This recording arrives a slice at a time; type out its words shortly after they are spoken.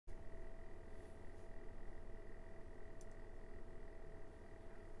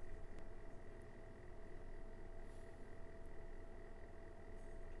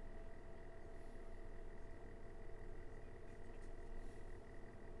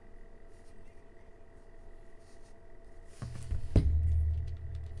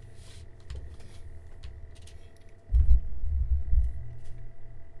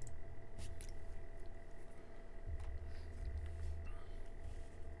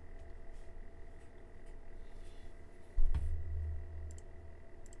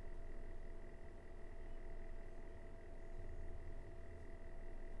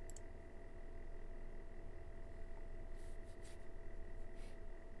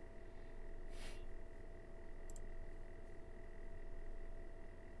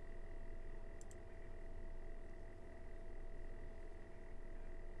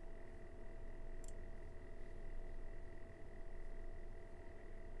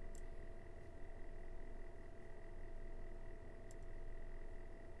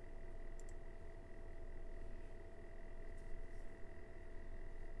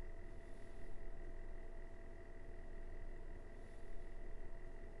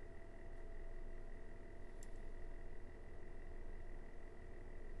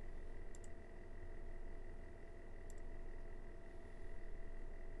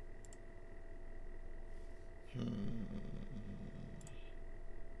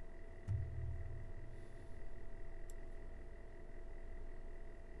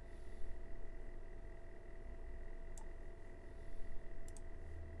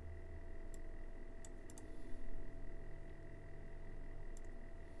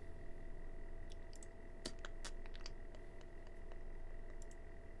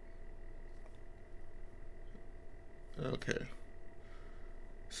Okay,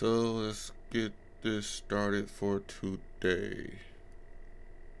 so let's get this started for today.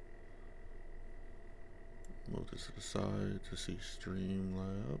 Move this to the side to see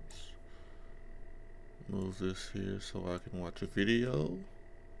Streamlabs. Move this here so I can watch a video.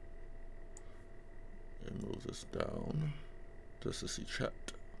 And move this down just to see chat.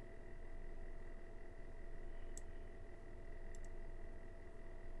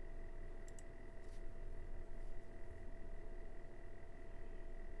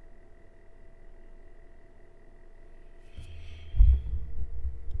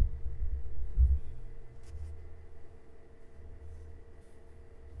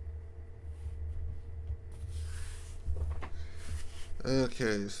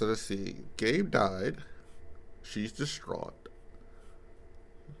 Okay, so let's see. Gabe died. She's distraught.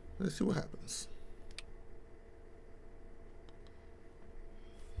 Let's see what happens.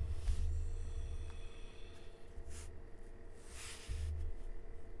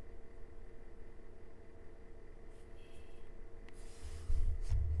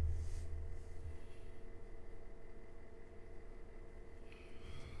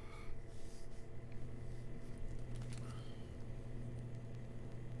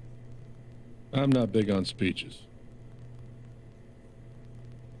 I'm not big on speeches.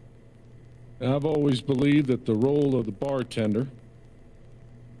 I've always believed that the role of the bartender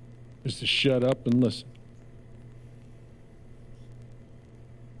is to shut up and listen.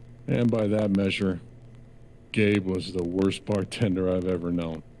 And by that measure, Gabe was the worst bartender I've ever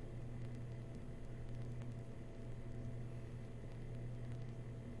known.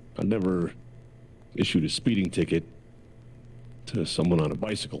 I never issued a speeding ticket to someone on a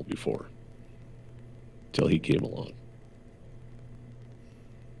bicycle before. Till he came along.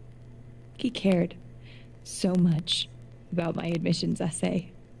 He cared so much about my admissions essay.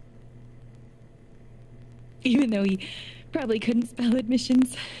 Even though he probably couldn't spell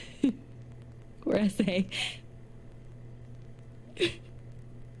admissions or essay.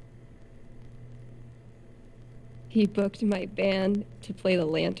 He booked my band to play the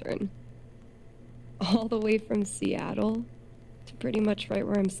Lantern. All the way from Seattle to pretty much right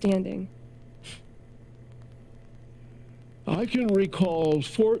where I'm standing. I can recall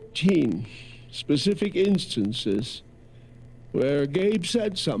 14 specific instances where Gabe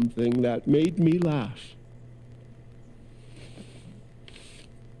said something that made me laugh.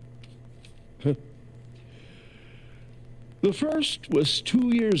 The first was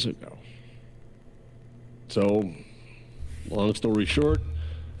 2 years ago. So, long story short,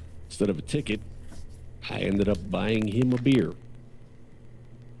 instead of a ticket, I ended up buying him a beer.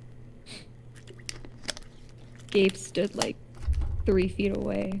 Gabe stood like 3 feet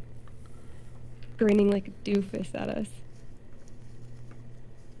away, grinning like a doofus at us.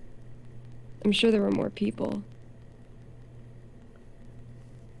 I'm sure there were more people,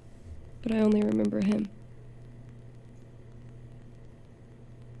 but I only remember him.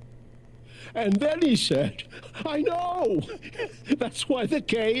 And then he said, I know! That's why the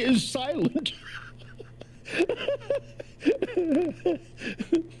K is silent.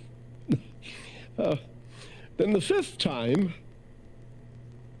 Then the 5th time...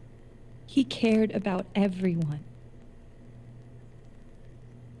 He cared about everyone.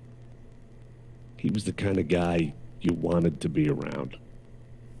 He was the kind of guy you wanted to be around.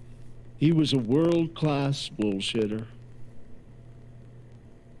 He was a world-class bullshitter.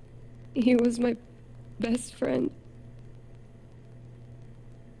 He was my best friend.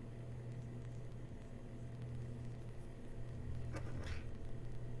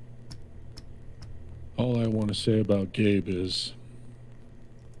 All I want to say about Gabe is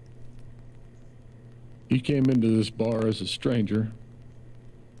he came into this bar as a stranger,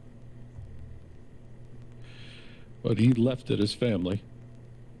 but he left it as family.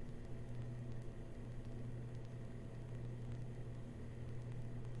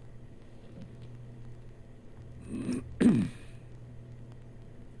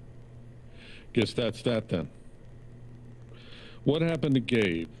 Guess that's that then. What happened to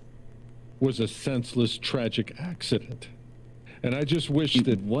Gabe was a senseless, tragic accident. And I just wish that...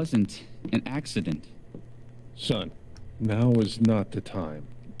 It wasn't an accident. Son, now is not the time.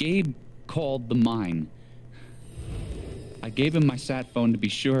 Gabe called the mine. I gave him my sat phone to be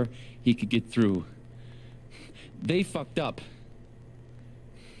sure he could get through. They fucked up.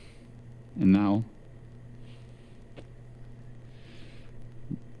 And now...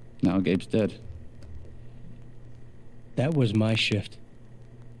 Now Gabe's dead. That was my shift.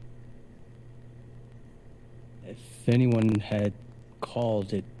 If anyone had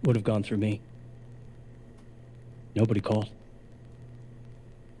called, it would have gone through me. Nobody called.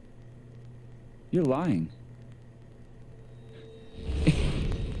 You're lying.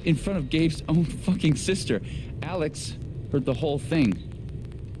 in front of Gabe's own fucking sister. Alex heard the whole thing.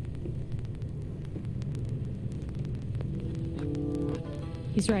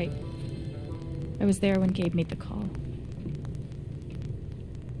 He's right. I was there when Gabe made the call.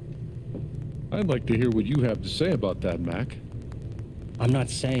 I'd like to hear what you have to say about that, Mac. I'm not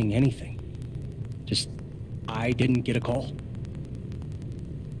saying anything. Just, I didn't get a call.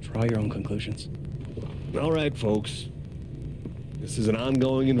 Draw your own conclusions. All right, folks. This is an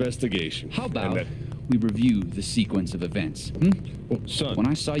ongoing investigation. How about we review the sequence of events? Hmm? Oh, son. When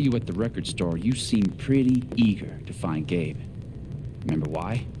I saw you at the record store, you seemed pretty eager to find Gabe. Remember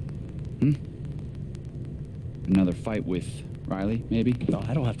why? Hmm? Another fight with Riley, maybe? No,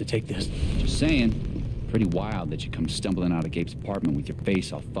 I don't have to take this. Just saying. Pretty wild that you come stumbling out of Gabe's apartment with your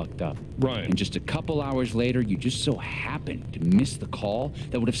face all fucked up. Ryan. And just a couple hours later, you just so happened to miss the call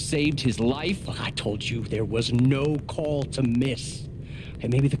that would have saved his life. Look, I told you there was no call to miss. Okay,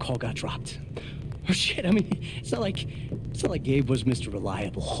 maybe the call got dropped. Or shit, I mean, it's not like Gabe was Mr.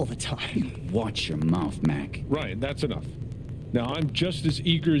 Reliable all the time. Watch your mouth, Mac. Ryan, that's enough. Now, I'm just as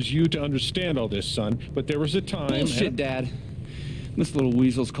eager as you to understand all this, son, but there was a time... Bullshit, Dad. This little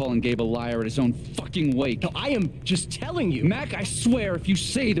weasel's calling Gabe a liar at his own fucking wake. No, I am just telling you. Mac, I swear, if you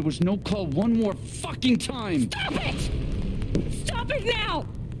say there was no call one more fucking time... Stop it! Stop it now!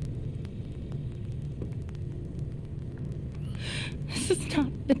 This is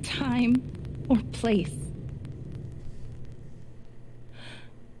not the time or place.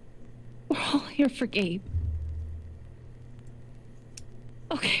 We're all here for Gabe.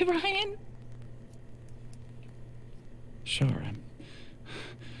 Okay, Ryan? Sure,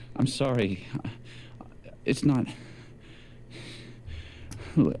 I'm sorry. It's not...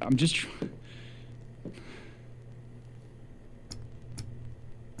 I'm just...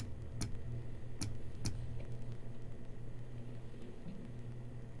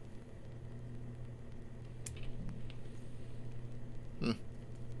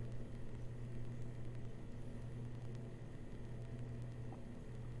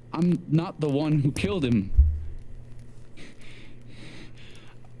 I'm not the one who killed him.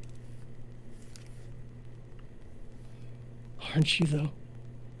 Aren't you, though?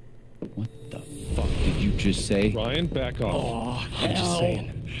 What the fuck did you just say? Ryan, back off. Oh, I'm just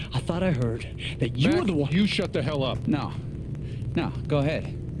saying. I thought I heard that you Mac, were the one... you shut the hell up. No, go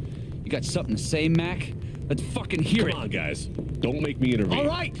ahead. You got something to say, Mac? Let's fucking hear it. Come on, guys. Don't make me intervene. All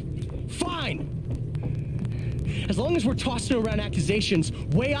right, fine. As long as we're tossing around accusations,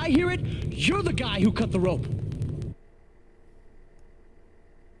 way I hear it, you're the guy who cut the rope.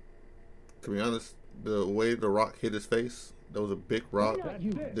 To be honest, the way the rock hit his face, that was a big rock,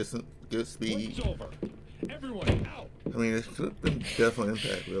 decent, good speed. It's over. Everyone, out. I mean, it could have been definitely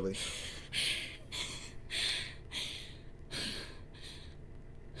impact, really.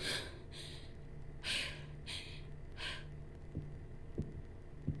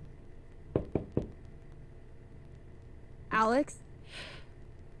 Alex?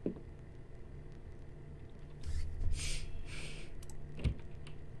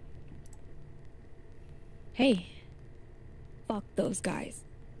 Hey. Fuck those guys.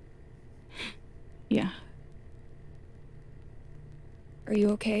 Yeah. Are you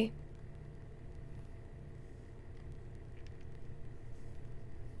okay?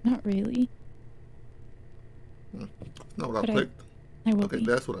 Not really. Not what I But clicked. I will Okay, be.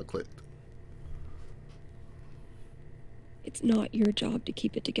 that's what I clicked. It's not your job to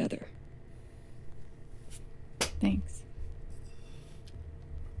keep it together. Thanks.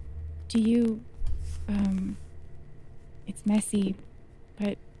 Do you, it's messy,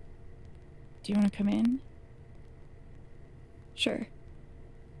 but do you want to come in? Sure.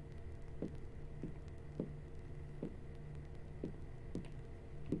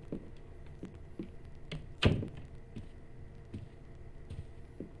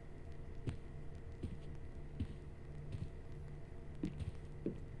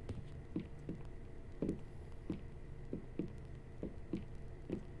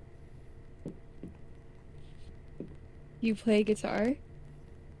 You play guitar?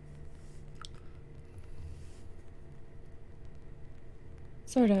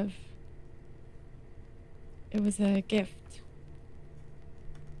 Sort of. It was a gift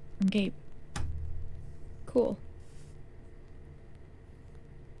from Gabe. Cool.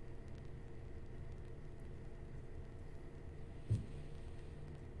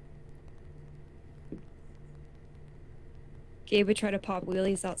 Gabe would try to pop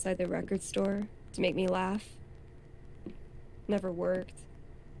wheelies outside the record store to make me laugh. Never worked.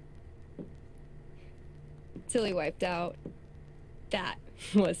 Till he wiped out. That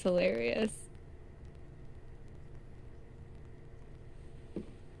was hilarious.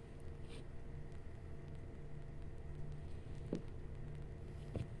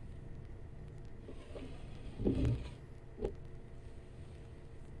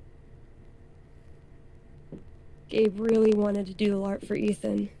 Gabe really wanted to do the LARP for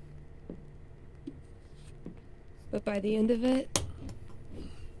Ethan. But by the end of it,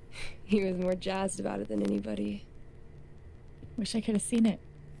 he was more jazzed about it than anybody. Wish I could have seen it.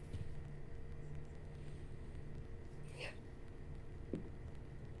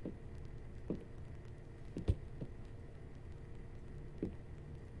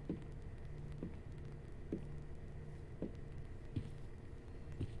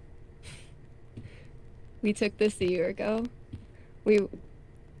 We took this a year ago.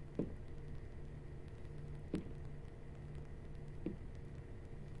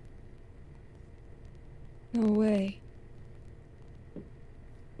 No way.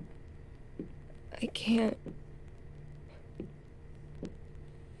 I can't.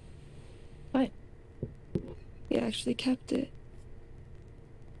 What? We actually kept it.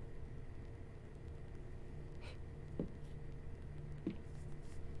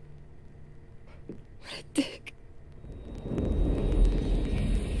 What a dick.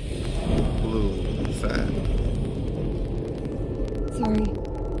 Blue, sad. Sorry.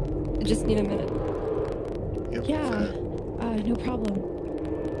 I just need a minute. Yep, Yeah, sad. no problem.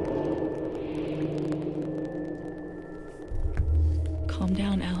 Calm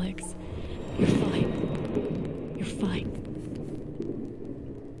down, Alex. You're fine. You're fine.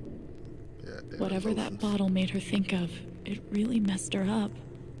 Yeah, damn Whatever that emotions. bottle made her think of, it really messed her up.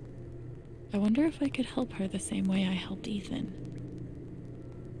 I wonder if I could help her the same way I helped Ethan.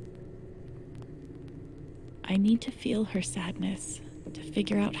 I need to feel her sadness to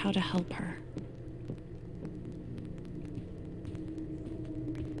figure out how to help her.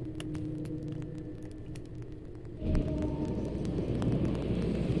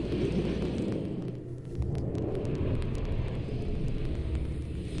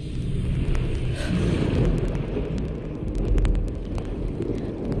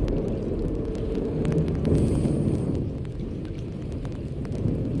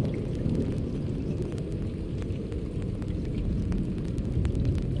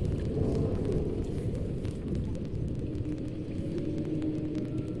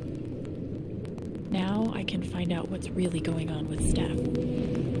 Now I can find out what's really going on with Steph.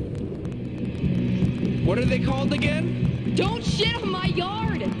 What are they called again? Don't shit on my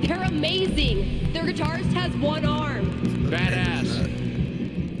yard! They're amazing! Their guitarist has one arm. Badass.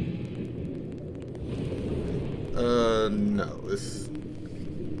 No, it's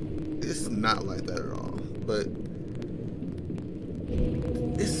not like that at all. But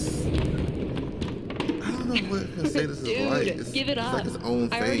it's, I don't know what I can say this is Dude, like. It's, give it it's up. like its own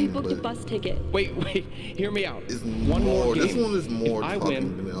thing. I already booked a but bus ticket. Wait, hear me out. It's One more game. This one is more If I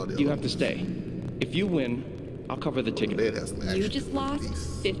talking than all win, the you other have to ones. stay. If you win, I'll cover the ticket. They'd have some action You just lost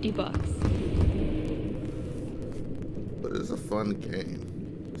piece. $50. But it's a fun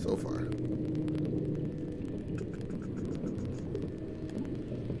game so far.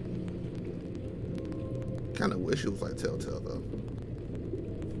 Kind of wish it was like Telltale though.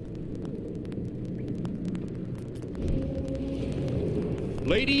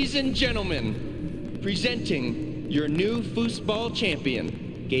 Ladies and gentlemen, presenting your new foosball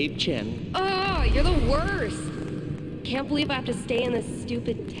champion, Gabe Chen. Oh, you're the worst! Can't believe I have to stay in this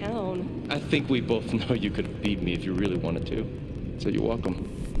stupid town. I think we both know you could have beat me if you really wanted to. So you're welcome.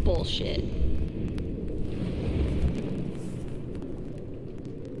 Bullshit.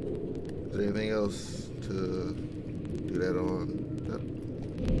 Is there anything else to do that on?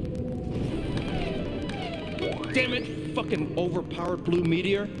 Damn it, fucking overpowered blue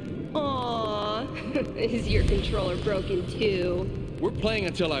meteor. Aww. Is your controller broken too? We're playing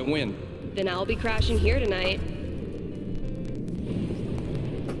until I win. Then I'll be crashing here tonight.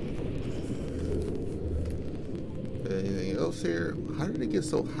 Anything else here? How did it get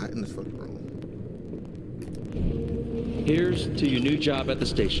so hot in this fucking room? Here's to your new job at the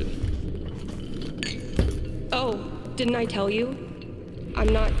station. Oh, didn't I tell you? I'm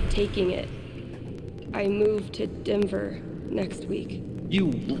not taking it. I moved to Denver next week. You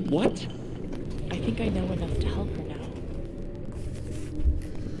what? I think I know enough to help her now.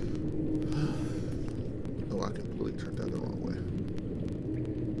 Oh, I completely turned that the wrong way.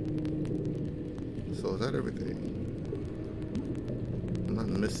 So is that everything? I'm not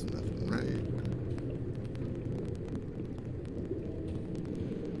missing nothing, right?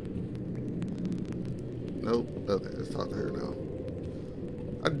 Nope. Okay, let's talk to her now.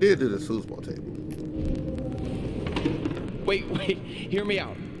 I did do the foosball table. Wait, hear me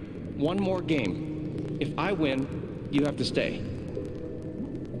out. One more game. If I win, you have to stay.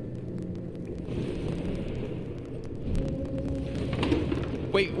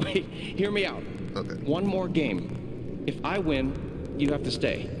 Wait, hear me out. Okay. One more game. If I win, you have to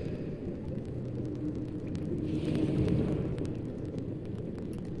stay.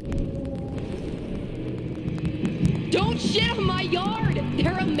 shit on my yard.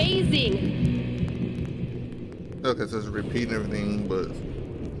 They're amazing. Okay, so it's repeating everything, but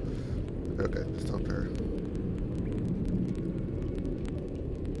okay, let's talk to her.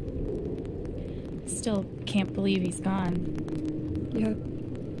 Still can't believe he's gone. Yep.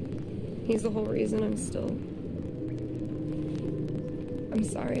 He's the whole reason I'm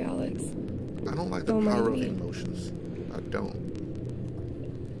sorry, Alex. I don't like the Don't power of mind me. emotions. I don't.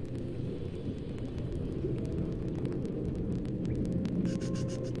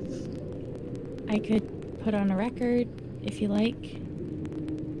 I could put on a record if you like.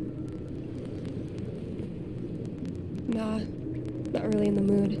 Nah, not really in the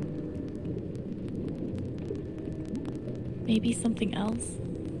mood. Maybe something else.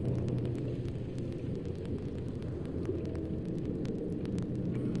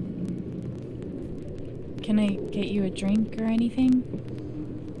 Can I get you a drink or anything?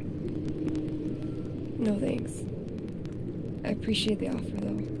 No thanks. I appreciate the offer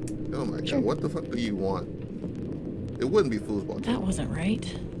though. Oh my Sure. god, what the fuck do you want? It wouldn't be foosball. That wasn't right.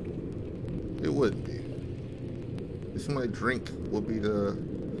 It wouldn't be. This might drink will be the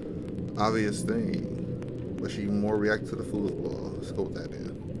obvious thing. But she more react to the foosball. Let's go with that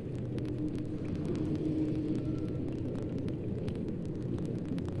then.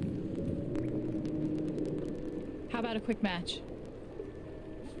 How about a quick match?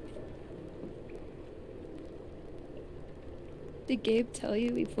 Did Gabe tell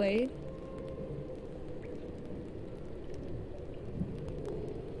you we played?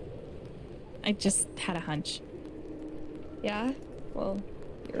 I just had a hunch. Yeah? Well,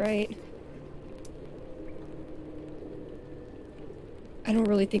 you're right. I don't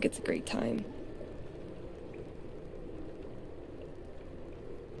really think it's a great time.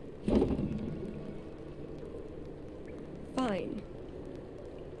 Fine.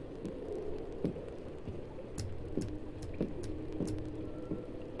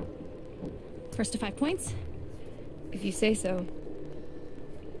 First to 5 points? If you say so.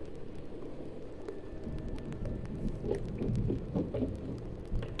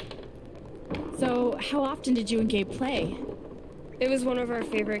 So, how often did you and Gabe play? It was one of our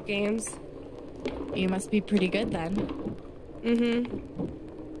favorite games. You must be pretty good then. Mm-hmm.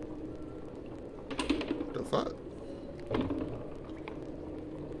 The fuck?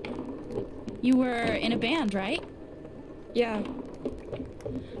 You were in a band, right? Yeah.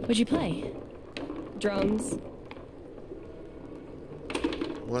 What'd you play? Drums.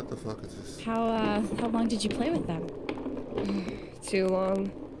 What the fuck is this? How long did you play with them? Too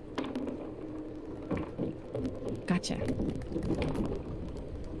long. Gotcha.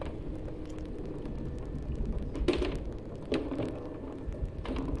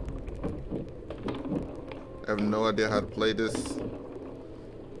 I have no idea how to play this.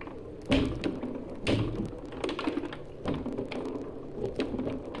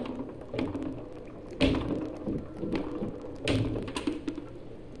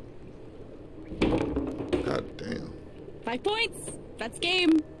 God damn. 5 points! That's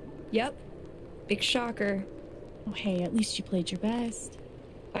game! Yep. Big shocker. Oh, hey, at least you played your best.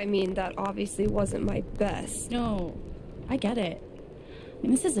 I mean, that obviously wasn't my best. No, I get it. I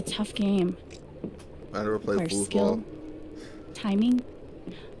mean, this is a tough game. I never played Requires skill, foosball. timing,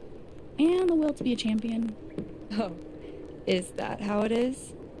 and the will to be a champion. Oh, is that how it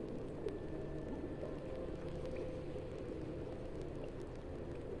is?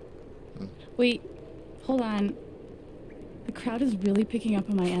 Wait, hold on. The crowd is really picking up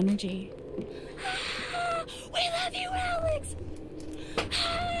on my energy. We love you, Alex!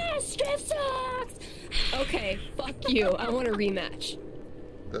 Strip socks! Okay, fuck you. I want a rematch.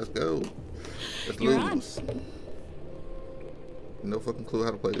 Let's go. Let's You're lose. No fucking clue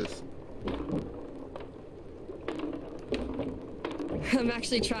how to play this. I'm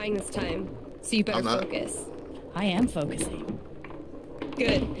actually trying this time, so you better I'm not. focus. I am focusing.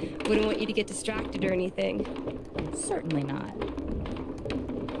 Good. Wouldn't want you to get distracted or anything. Certainly not.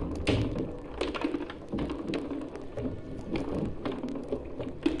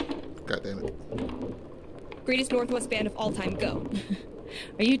 God damn it. Greatest Northwest band of all time, go.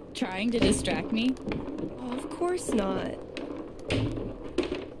 Are you trying to distract me? Oh, of course not.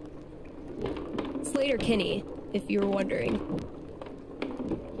 Slater Kinney, if you were wondering.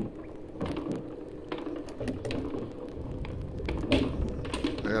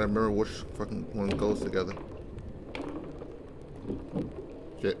 I gotta remember which fucking one goes together.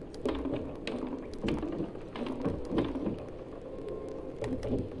 Shit.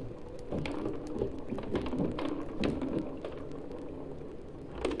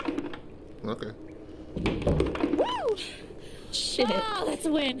 Okay. Woo! Shit. Oh, that's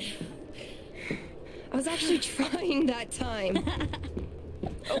a win. I was actually trying that time.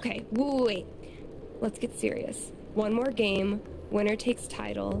 Okay, wait. Let's get serious. One more game. Winner takes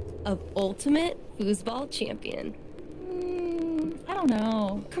title of Ultimate Foosball Champion. I don't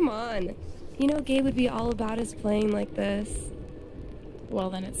know. Come on. You know Gabe would be all about us playing like this.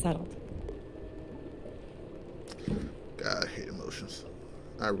 Well, then it's settled. God, I hate emotions.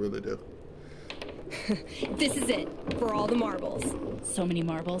 I really do. This is it, for all the marbles. So many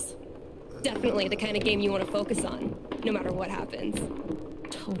marbles. Definitely the kind of game you want to focus on, no matter what happens.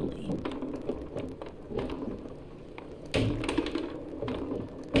 Totally.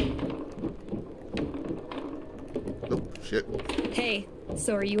 Oh, shit. Hey,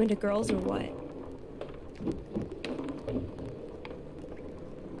 so are you into girls or what?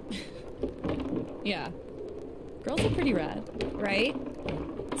 Yeah. Girls are pretty rad. Right?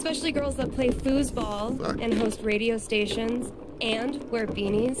 Especially girls that play foosball and host radio stations and wear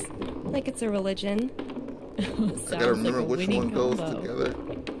beanies like it's a religion. I gotta remember which one goes together.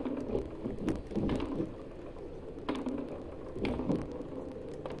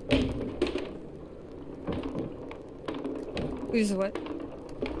 Who's what?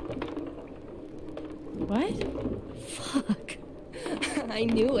 What? Fuck. I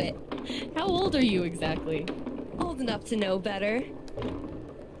knew it. How old are you exactly? Old enough to know better.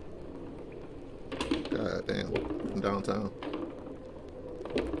 God damn. I'm downtown.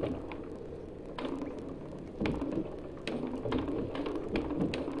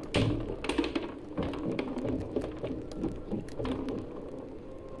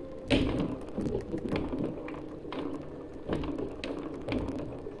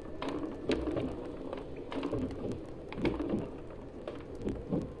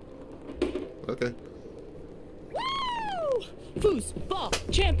 Okay. Woo!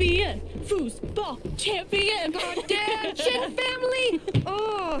 Foosball champion! Foosball champion! Goddamn shit family!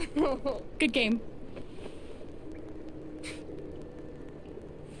 Oh! Good game.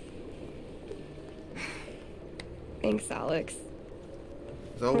 Thanks, Alex.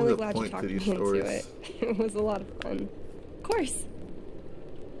 There's I'm always really a glad you point talked to me these into stories. it. It was a lot of fun. Of course.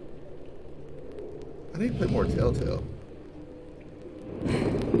 I need to play more Telltale.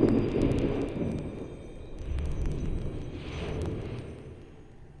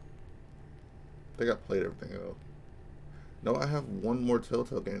 I think I played everything though. No, I have one more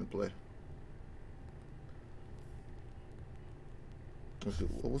Telltale game to play.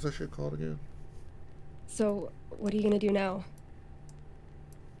 What was that shit called again? So, what are you gonna do now?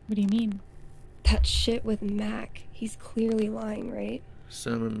 What do you mean? That shit with Mac. He's clearly lying, right?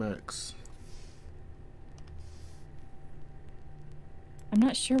 Sam and Max. I'm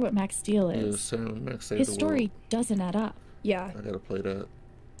not sure what Max Steel Yeah, is. Sam and Max saved His the story world. doesn't add up. Yeah. I gotta play that.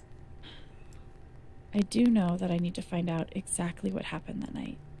 I do know that I need to find out exactly what happened that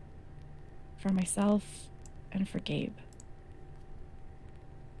night. For myself and for Gabe.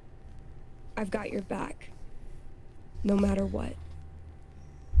 I've got your back. No matter what.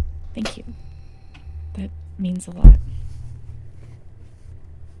 Thank you. That means a lot.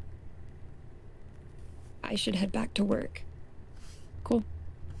 I should head back to work. Cool.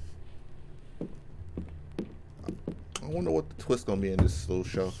 I wonder what the twist gonna be in this little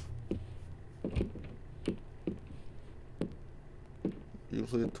show.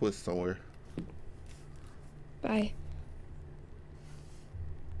 Usually a twist somewhere. Bye.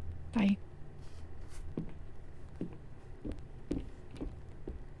 Bye.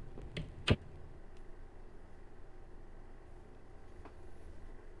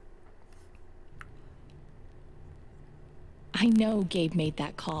 I know Gabe made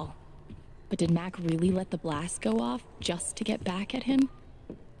that call. But did Mac really let the blast go off just to get back at him?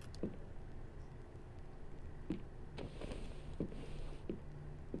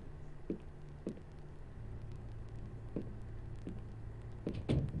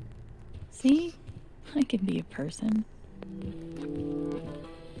 See? I can be a person.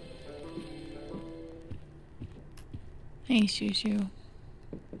 Hey, Shushu.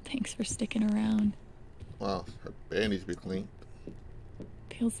 Thanks for sticking around. Wow, her band needs to be clean.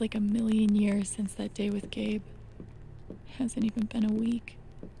 Feels like a million years since that day with Gabe. Hasn't even been a week.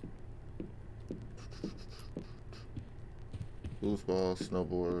 Foosball,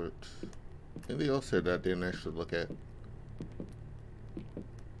 snowboard. Anything else here that I didn't actually look at?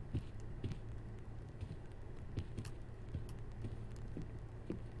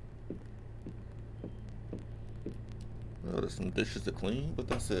 Oh, there's some dishes to clean, but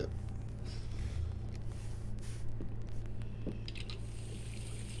that's it.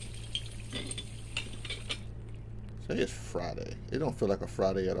 Say it's Friday. It don't feel like a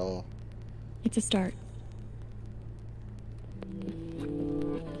Friday at all. It's a start.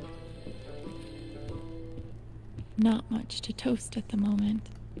 not much to toast at the moment.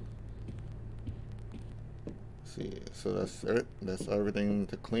 Let's see, so that's it. That's everything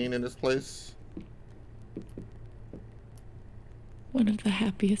to clean in this place. One of the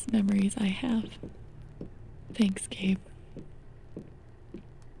happiest memories I have. Thanks, Gabe.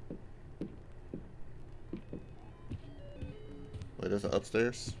 Wait, there's an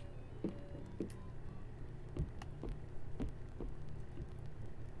upstairs?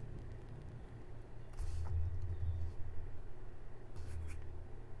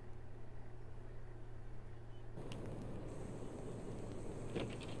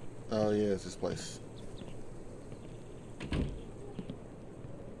 Oh yeah, it's this place.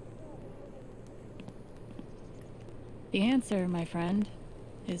 The answer, my friend,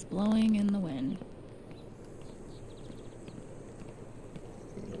 is blowing in the wind.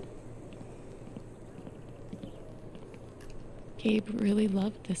 Gabe really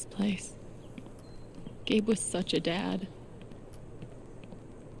loved this place. Gabe was such a dad.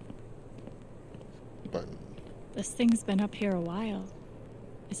 But This thing's been up here a while.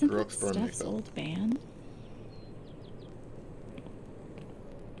 Isn't that Brooks Burnley Steph's fell. old band?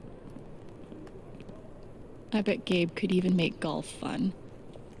 I bet Gabe could even make golf fun.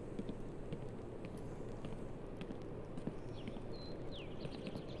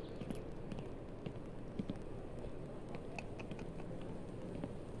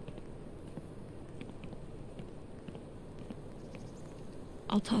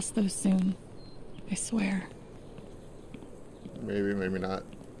 I'll toss those soon. I swear. maybe, maybe not.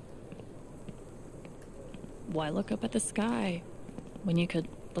 Why look up at the sky when you could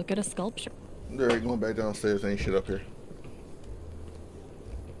look at a sculpture? There, going back downstairs. Ain't shit up here.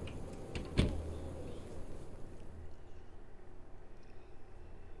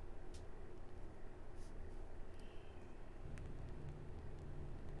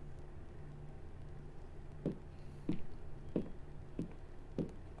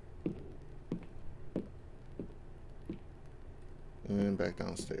 And back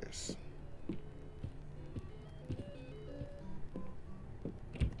downstairs.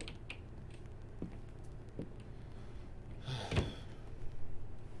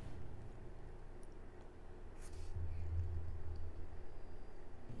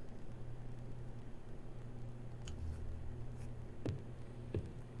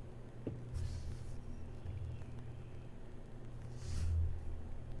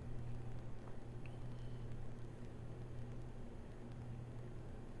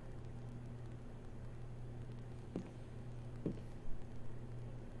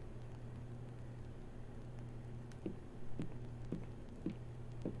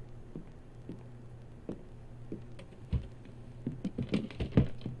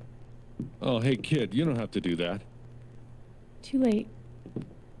 Oh, hey, kid, you don't have to do that. Too late.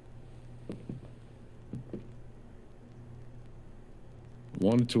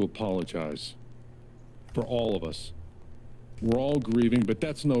 Wanted to apologize. For all of us. We're all grieving, but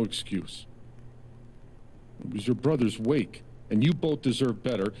that's no excuse. It was your brother's wake, and you both deserve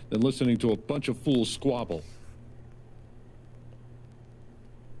better than listening to a bunch of fools squabble.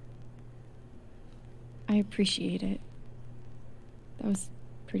 I appreciate it. That was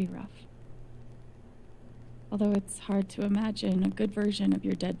pretty rough. Although it's hard to imagine a good version of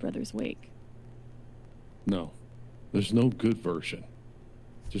your dead brother's wake. No, there's no good version.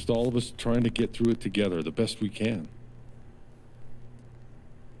 Just all of us trying to get through it together the best we can.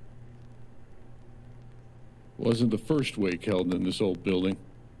 Wasn't the first wake held in this old building.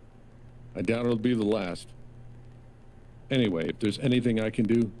 I doubt it'll be the last. Anyway, if there's anything I can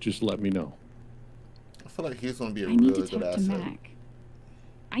do, just let me know. I feel like he's gonna be a I need really to good talk to asset. Mac.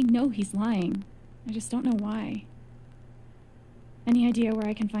 I know he's lying. I just don't know why. Any idea where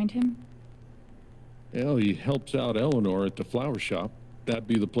I can find him? Well, he helps out Eleanor at the flower shop. That'd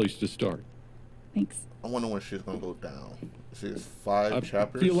be the place to start. Thanks. I wonder when she's gonna go down. See, it's 5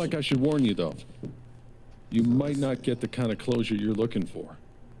 chapters. I feel like I should warn you, though. You might not get the kind of closure you're looking for.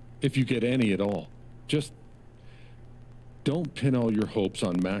 If you get any at all. Just don't pin all your hopes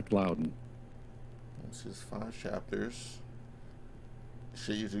on Mac Loudon. This is 5 chapters.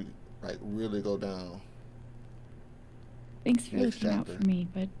 Should usually like really go down. Thanks for Next looking out chapter. for me,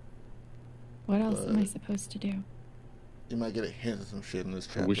 but what else am I But- supposed to do? You might get a hint of some shit in this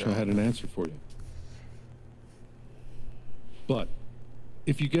chapter. I wish I had an answer for you. But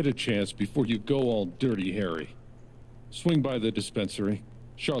if you get a chance before you go all dirty Harry, swing by the dispensary.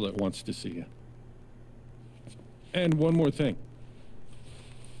 Charlotte wants to see you. And one more thing.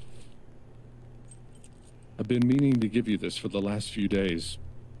 I've been meaning to give you this for the last few days,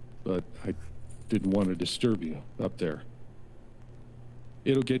 but I didn't want to disturb you up there.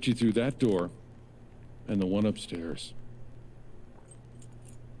 It'll get you through that door and the one upstairs.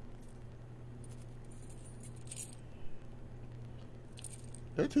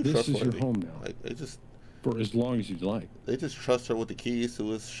 They're too This is trustworthy. your home now. Like they just For as long as you'd like. They just trust her with the keys to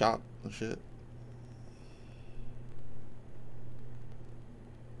his shop and shit.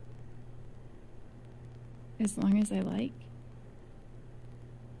 As long as I like.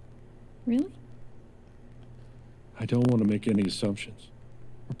 Really? I don't want to make any assumptions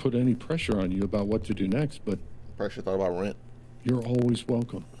or put any pressure on you about what to do next, but Pressure thought about rent. you're always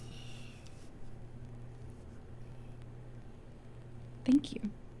welcome. Thank you.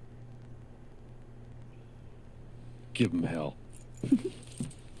 Give him hell.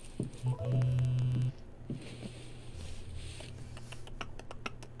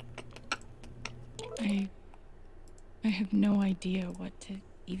 I have no idea what to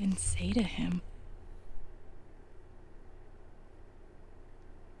even say to him.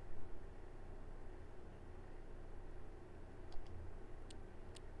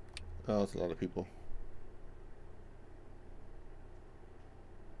 Oh, it's a lot of people.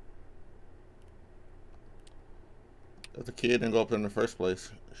 If the kid didn't go up there in the first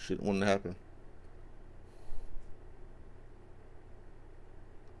place, shit wouldn't happen.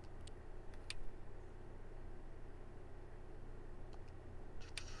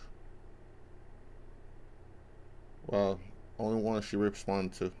 Wow, only one she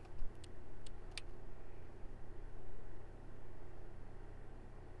responded to.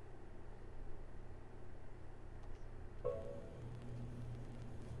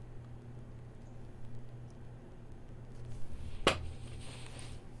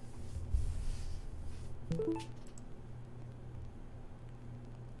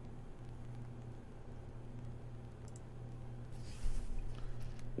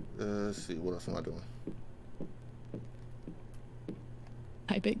 Let's see, what else am I doing?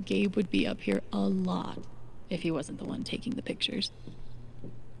 I bet Gabe would be up here a lot if he wasn't the one taking the pictures.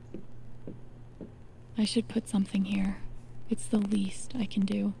 I should put something here. It's the least I can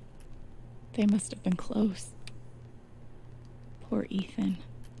do. They must have been close. Poor Ethan.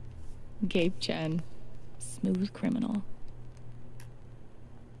 Gabe Chen. Smooth criminal.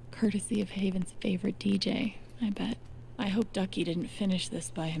 Courtesy of Haven's favorite DJ, I bet. I hope Ducky didn't finish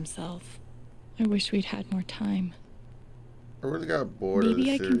this by himself. I wish we'd had more time. I really got bored of Maybe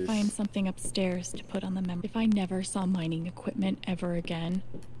the I series. can find something upstairs to put on the memory. If I never saw mining equipment ever again,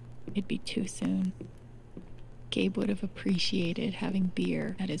 it'd be too soon. Gabe would have appreciated having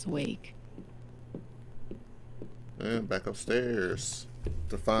beer at his wake. And back upstairs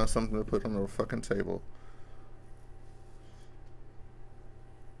to find something to put on the fucking table.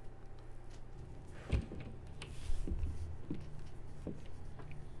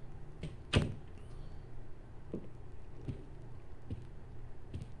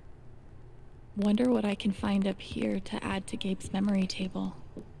 Wonder what I can find up here to add to Gabe's memory table.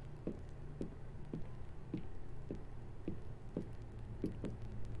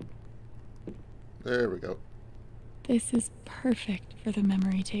 There we go. This is perfect for the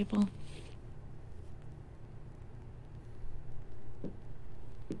memory table.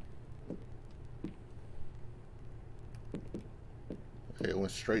 Okay, it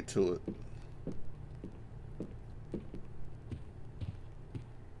went straight to it.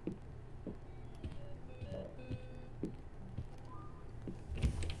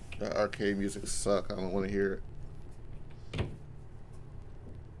 That arcade music suck. I don't want to hear it.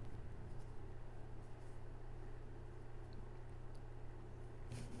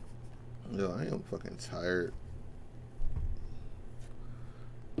 Yo, I am fucking tired.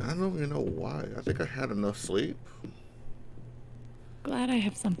 I don't even know why. I think I had enough sleep. Glad I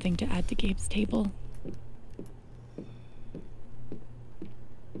have something to add to Gabe's table.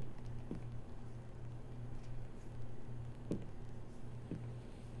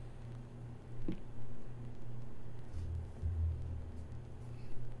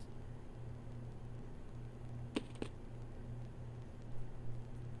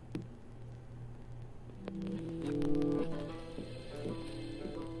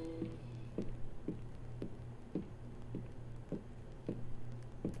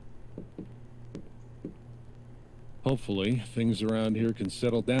 Hopefully, things around here can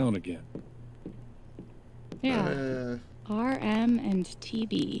settle down again. Yeah. RM and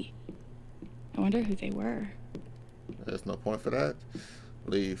TB. I wonder who they were. There's no point for that.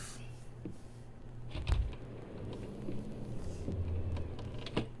 Leave.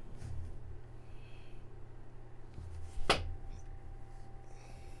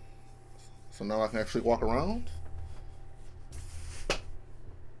 So now I can actually walk around?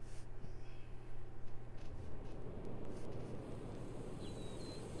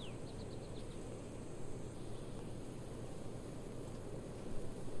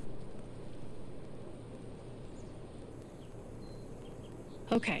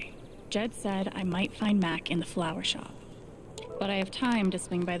 Okay, Jed said I might find Mac in the flower shop. But I have time to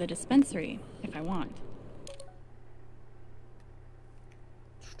swing by the dispensary if I want.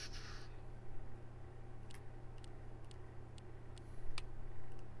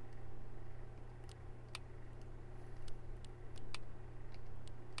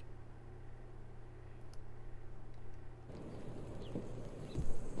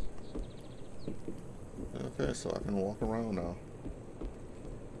 Okay, so I can walk around now.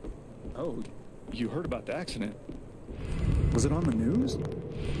 Oh, you heard about the accident? Was it on the news?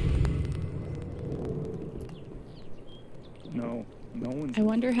 No, no one's... I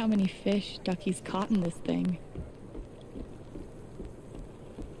wonder how many fish Ducky's caught in this thing.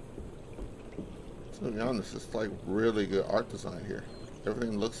 To be honest, it's like really good art design here.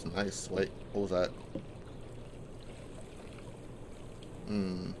 Everything looks nice. Wait, what was that?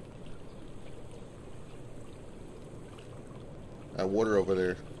 That water over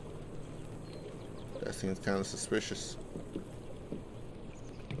there. That seems kind of suspicious.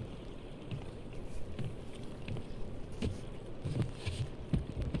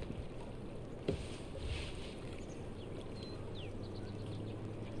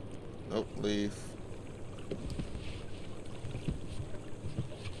 Nope, leave.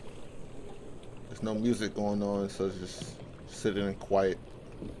 There's no music going on, so it's just sitting in quiet.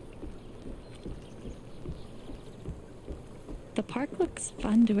 The park looks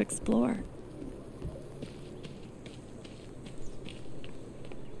fun to explore.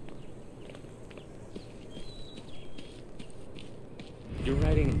 You're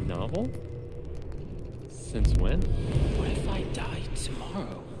writing a novel? Since when? What if I die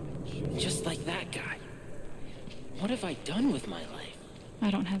tomorrow? Just like that guy? What have I done with my life? I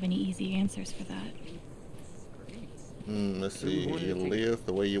don't have any easy answers for that. Let's see. You live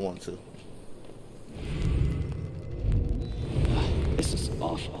the way you want to. This is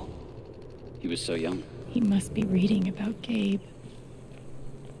awful. He was so young. He must be reading about Gabe.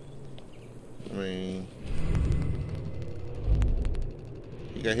 I mean,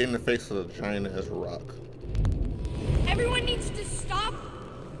 he got hit in the face with a giant as a rock. Everyone needs to stop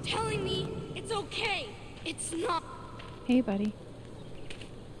telling me it's okay. It's not. Hey, buddy.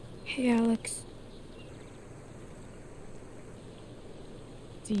 Hey, Alex.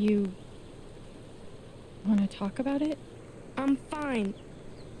 Do you want to talk about it? I'm fine.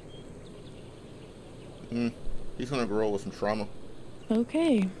 He's gonna grow with some trauma.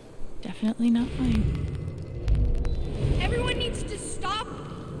 Okay. Definitely not fine. Everyone needs to stop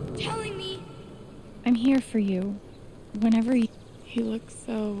telling me. I'm here for you. Whenever he looks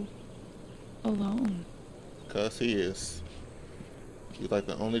so alone. 'Cause he is. He's like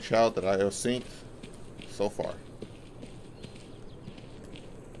the only child that I have seen so far.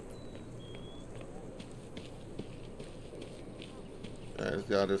 Let's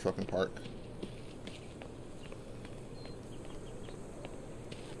get out of this fucking park.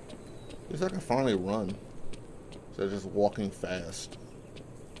 At least I can finally run instead of just walking fast.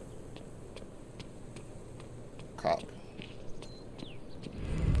 Cop.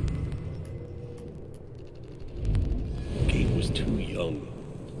 Gabe was too young.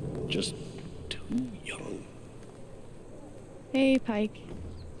 Just too young. Hey, Pike.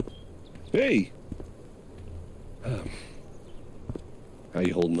 Hey! How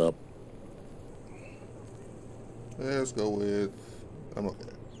you holding up? Let's go with... I'm okay.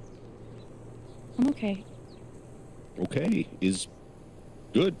 I'm okay. Okay is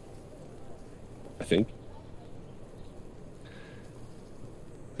good. I think.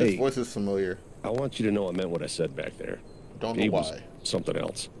 His voice is familiar. I want you to know I meant what I said back there. Don't know Gabe why. was something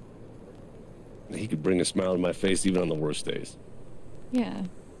else. He could bring a smile to my face even on the worst days. Yeah.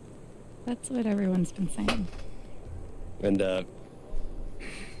 That's what everyone's been saying. And,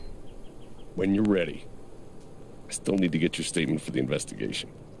 when you're ready, I still need to get your statement for the investigation.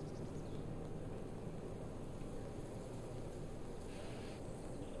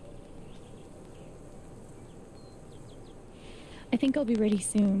 I think I'll be ready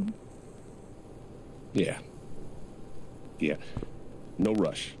soon. Yeah. Yeah. No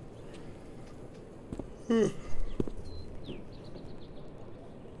rush.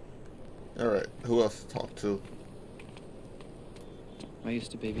 Alright, who else to talk to? I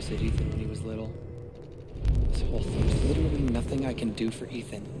used to babysit Ethan when he was little. This whole thing, there's literally nothing I can do for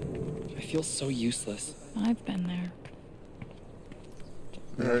Ethan. I feel so useless. I've been there.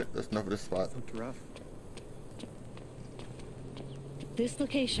 Alright, that's enough of this spot. Looked rough. This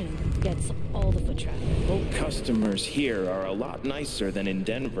location gets all the foot traffic. Boat customers here are a lot nicer than in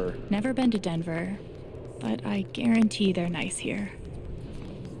Denver. Never been to Denver, but I guarantee they're nice here.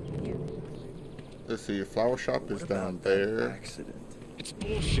 Let's see, your flower shop is down there. Accident. It's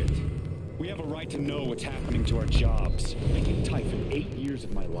bullshit. We have a right to know what's happening to our jobs. I gave Typhon 8 years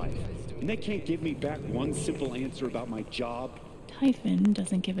of my life, and they can't give me back one simple answer about my job. Typhon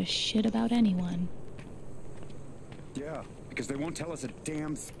doesn't give a shit about anyone. Yeah, because they won't tell us a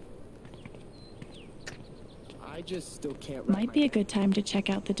damn I just still can't. Might be a good time to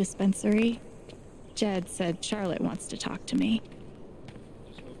check out the dispensary. Jed said Charlotte wants to talk to me.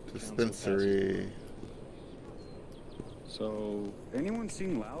 Dispensary. So, anyone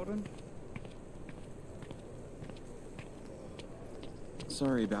seen Loudon?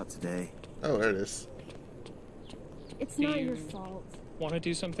 Sorry about today. Oh, there it is. It's not your fault. Want to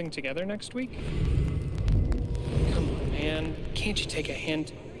do something together next week? Come on, man. Can't you take a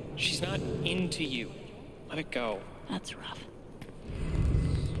hint? She's not into you. Let it go. That's rough.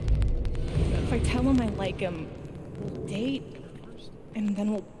 If I tell him I like him, we'll date, and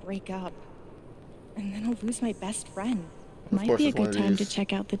then we'll break up. And then I'll lose my best friend. Might be a good time to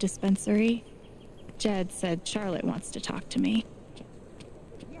check out the dispensary. Jed said Charlotte wants to talk to me.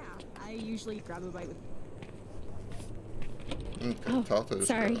 Yeah, I usually grab a bite with... Okay, talk to this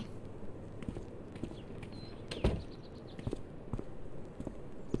sorry. girl.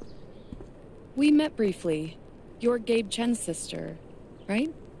 We met briefly. You're Gabe Chen's sister,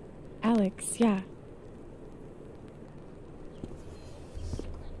 right? Alex, yeah.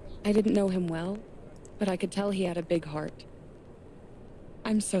 I didn't know him well, but I could tell he had a big heart.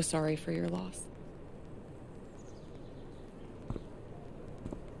 I'm so sorry for your loss.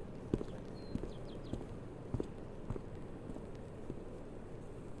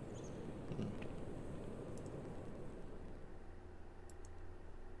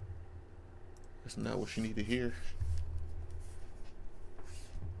 That's not what you need to hear.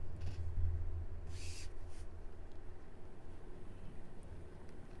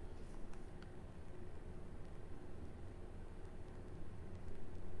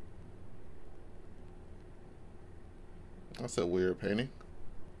 That's a weird painting.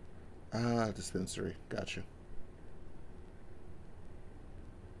 Ah, dispensary. Gotcha.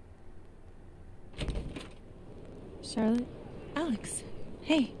 Charlotte? Alex,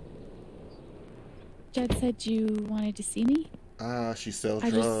 hey. Jed said you wanted to see me? Ah, she sells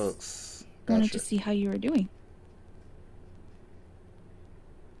I drugs. just wanted to see how you were doing.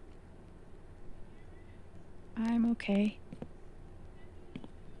 I'm okay.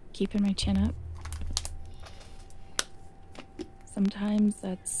 Keeping my chin up. Sometimes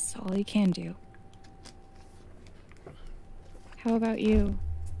that's all you can do. How about you?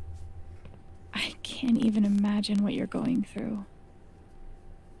 I can't even imagine what you're going through.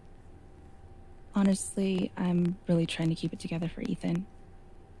 Honestly, I'm really trying to keep it together for Ethan.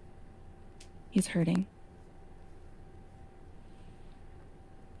 He's hurting.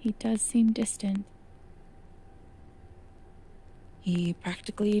 He does seem distant. He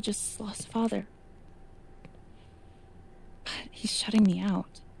practically just lost a father. But he's shutting me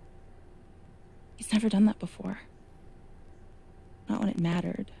out. He's never done that before. Not when it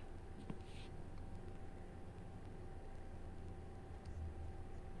mattered.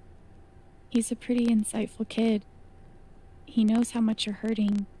 He's a pretty insightful kid. He knows how much you're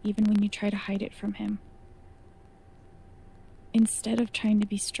hurting, even when you try to hide it from him. Instead of trying to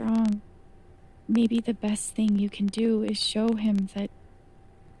be strong, maybe the best thing you can do is show him that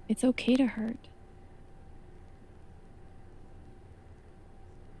it's okay to hurt.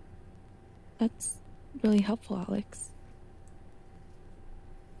 That's really helpful, Alex.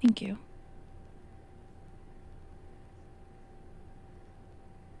 Thank you.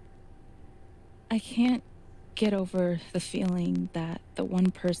 I can't get over the feeling that the one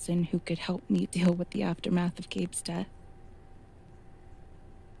person who could help me deal with the aftermath of Gabe's death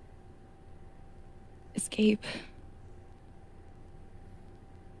is Gabe.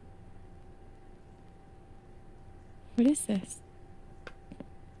 What is this?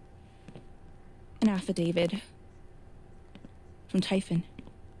 An affidavit from Typhon.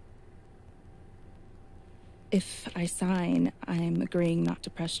 If I sign, I'm agreeing not to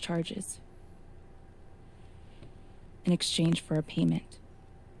press charges in exchange for a payment.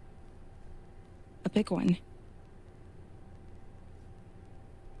 A big one.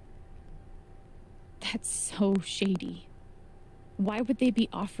 That's so shady. Why would they be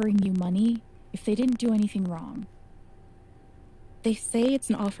offering you money if they didn't do anything wrong? They say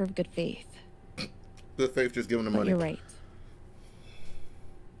it's an offer of good faith. Good faith, just giving the But money. you're right.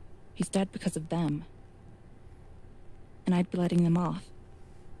 He's dead because of them. And I'd be letting them off.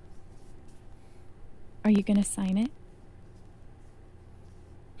 Are you gonna sign it?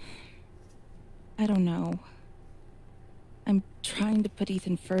 I don't know. I'm trying to put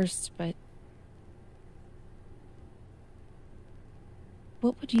Ethan first, but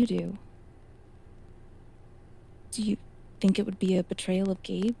What would you do? Do you think it would be a betrayal of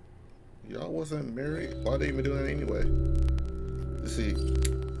Gabe? Y'all wasn't married. Why are they even doing that anyway? You see,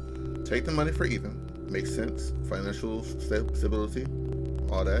 take the money for Ethan. Makes sense. Financial stability,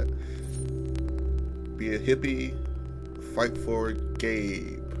 all that. Be a hippie. Fight for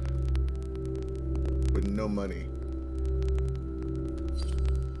Gabe with no money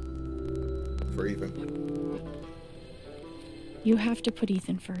for Ethan. You have to put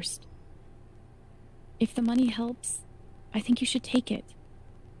Ethan first. If the money helps, I think you should take it.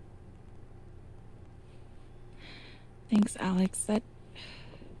 Thanks, Alex. That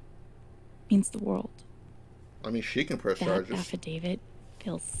means the world. I mean, she can press that charges. Affidavit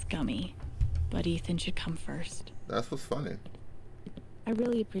feels scummy, but Ethan should come first. That's what's funny. I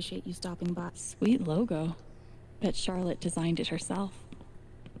really appreciate you stopping by. Sweet logo. Bet Charlotte designed it herself.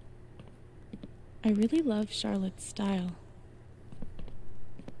 I really love Charlotte's style.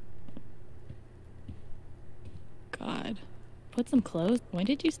 God. Put some clothes. When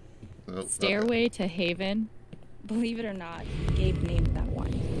did you... Nope, Stairway to Haven? Believe it or not, Gabe named that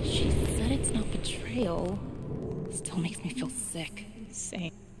one. She said it's not betrayal. Still makes me feel sick.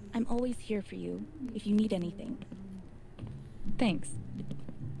 Same. I'm always here for you, if you need anything. Thanks.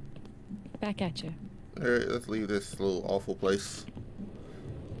 Back at you. Alright, let's leave this little awful place.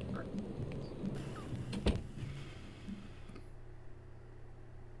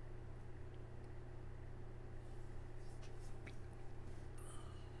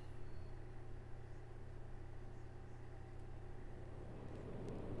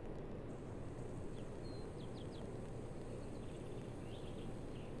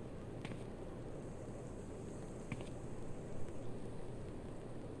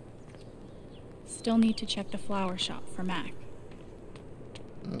 Still need to check the flower shop for Mac.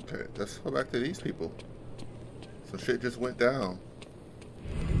 Okay, let's go back to these people. Some shit just went down.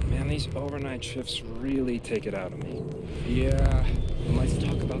 Man, these overnight shifts really take it out of me. Yeah, Let's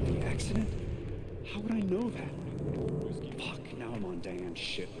talk about the accident. How would I know that? Fuck, now I'm on Diane's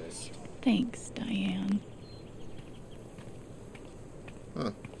shit list. Thanks, Diane.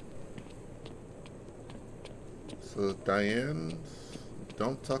 Huh. So Diane,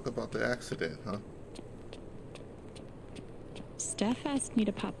 don't talk about the accident, huh? Steph asked me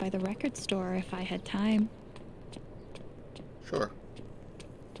to pop by the record store if I had time. Sure.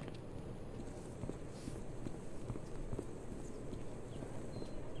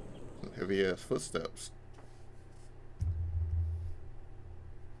 Heavy ass footsteps.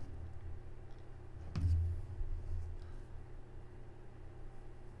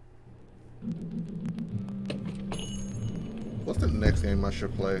 What's the next game I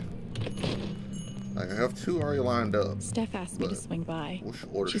should play? I have two already lined up. Steph asked me to swing by. Which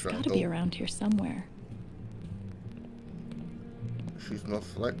order She's should I got to go? be around here somewhere. She's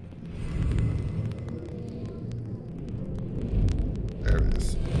most like. There it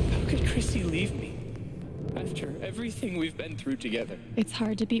is. How could Chrissy leave me? After everything we've been through together. It's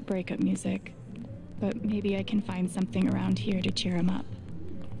hard to beat breakup music, but maybe I can find something around here to cheer him up.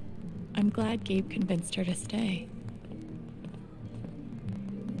 I'm glad Gabe convinced her to stay.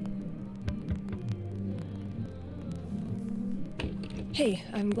 Hey,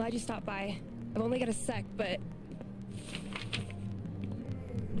 I'm glad you stopped by. I've only got a sec, but...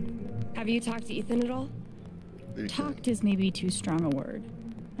 Have you talked to Ethan at all? Talked is maybe too strong a word.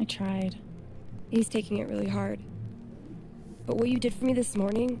 I tried. He's taking it really hard. But what you did for me this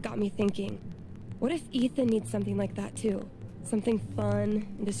morning got me thinking. What if Ethan needs something like that too? Something fun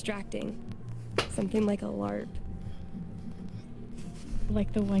and distracting. Something like a LARP.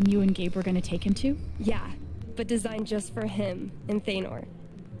 Like the one you and Gabe were gonna take him to? Yeah, but designed just for him and Thanor.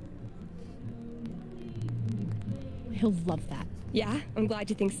 He'll love that. Yeah, I'm glad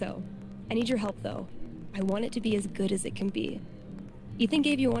you think so. I need your help though. I want it to be as good as it can be. Ethan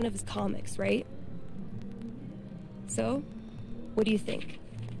gave you one of his comics, right? So, what do you think?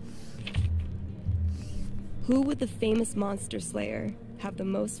 Who would the famous monster slayer have the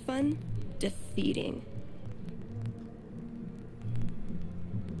most fun defeating?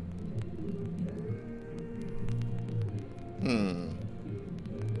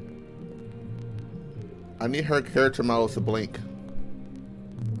 I need her character model to blink.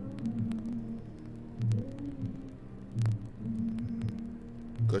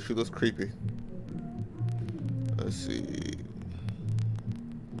 Cause she looks creepy. Let's see.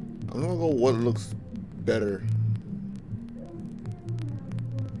 I'm gonna go what looks better.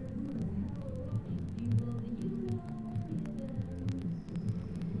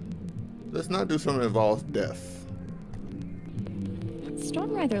 Let's not do something that involves death.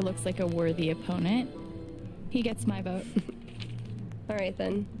 Stormrider looks like a worthy opponent. He gets my vote. All right,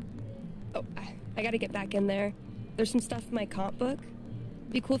 then. Oh, I gotta get back in there. There's some stuff in my comp book.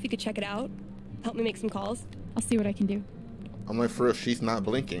 It'd be cool if you could check it out. Help me make some calls. I'll see what I can do. I'm like, for real, she's not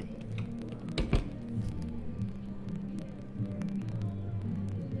blinking.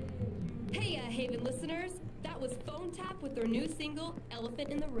 Hey, Haven listeners. That was Phone Tap with their new single, Elephant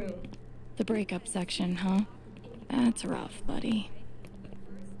in the Room. The breakup section, huh? That's rough, buddy.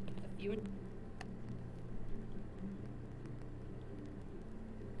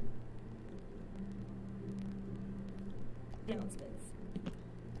 Announcements.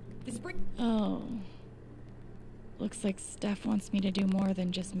 Oh. Looks like Steph wants me to do more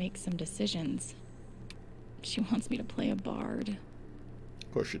than just make some decisions. She wants me to play a bard.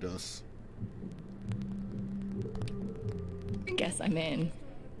 Of course she does. Guess I'm in.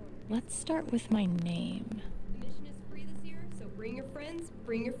 Let's start with my name. The mission is free this year, so bring your friends,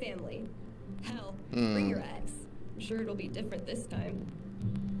 bring your family. Hell, bring your ex. I'm sure it'll be different this time.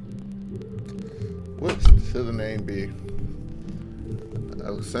 What should the name be?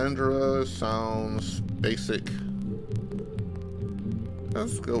 Alexandra sounds basic.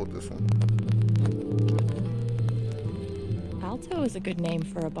 Let's go with this one. Alto is a good name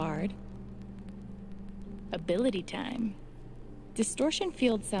for a bard. Ability time. Distortion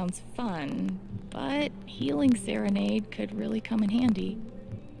Field sounds fun, but Healing Serenade could really come in handy.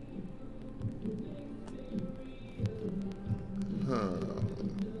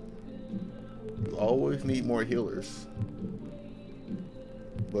 You always need more healers.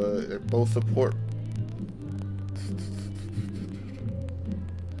 But they're both support.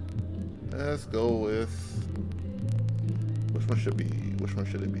 Let's go with... Which one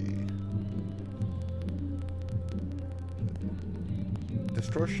should it be?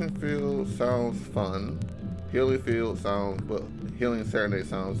 Distortion Field sounds fun. Healing Field sounds... Well, Healing Serenade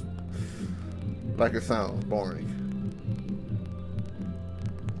sounds like it sounds boring.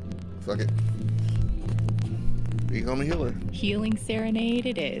 Fuck it. Become a healer. Healing Serenade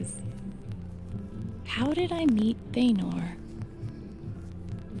it is. How did I meet Thanor?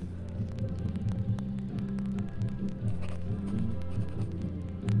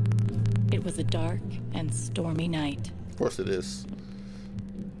 It was a dark and stormy night. Of course it is.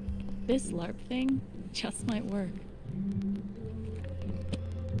 This LARP thing just might work.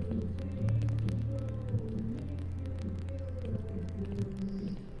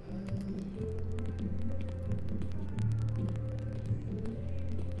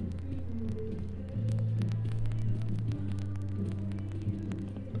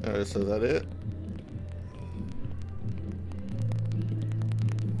 Alright, so is that it?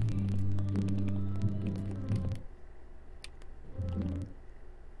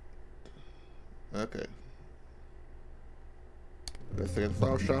 Okay. Let's get the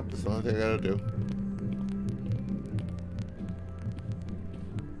flower shop. That's the only thing I gotta do.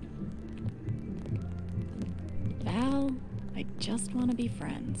 Val, I just want to be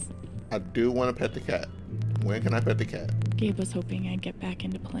friends. I do want to pet the cat. When can I pet the cat? Gabe was hoping I'd get back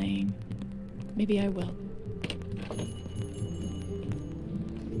into playing. Maybe I will.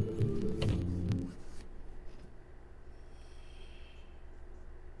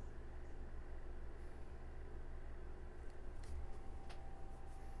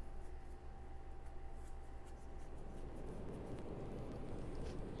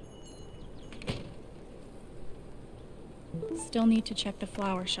 Still need to check the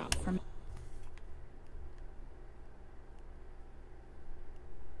flower shop for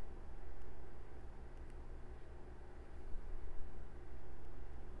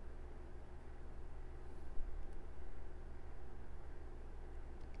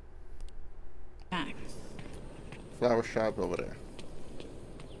back. Flower shop over there.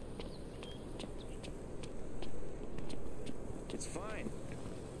 It's fine.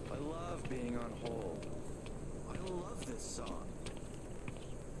 I love being on hold. I love this song.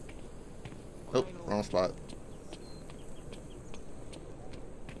 Oh, wrong spot.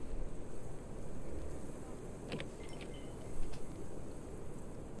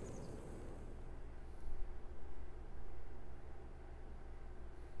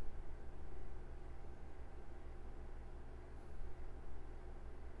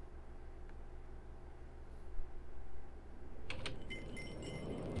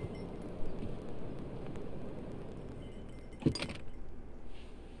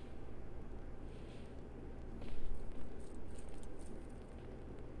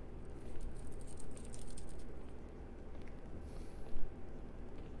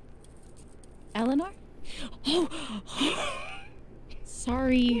 Eleanor? Oh!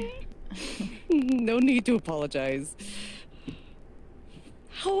 Sorry. No need to apologize.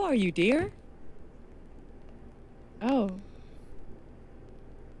 How are you, dear? Oh.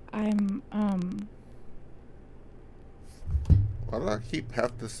 Why do I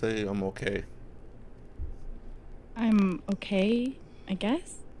have to say I'm okay? I'm okay, I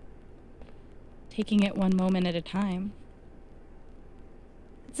guess. Taking it one moment at a time.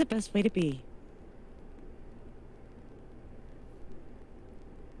 It's the best way to be.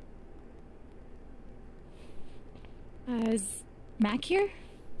 Is Mac here?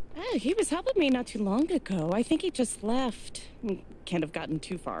 He was helping me not too long ago. I think he just left. Can't have gotten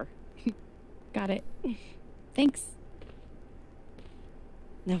too far. Got it. Thanks.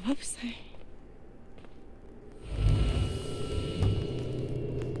 Now, what was I?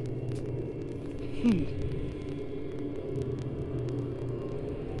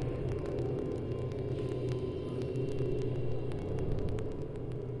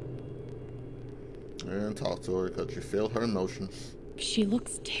 And talk to her because you feel her emotions. She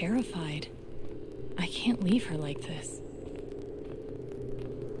looks terrified. I can't leave her like this.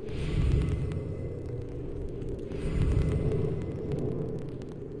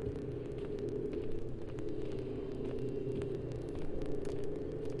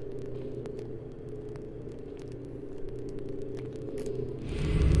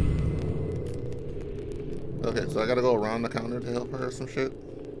 Okay, so I gotta go around the counter to help her or some shit?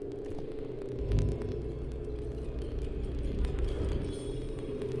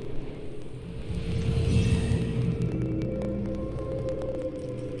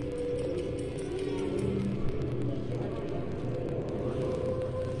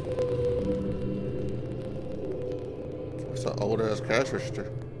 It's an old ass cash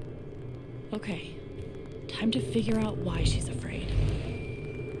register. Okay, time to figure out why she's afraid.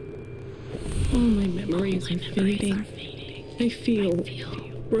 All my memories are fading. I feel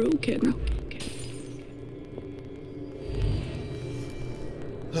broken.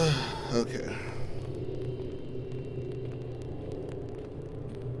 Okay.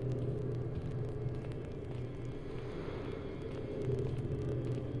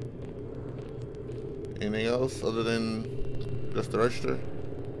 Anything else other than just the register?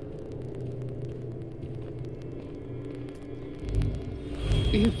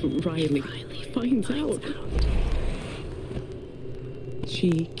 If Riley finds out,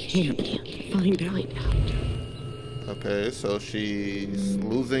 she can't find out. Okay, so she's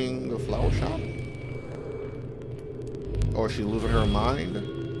losing the flower shop? Or is she losing her mind?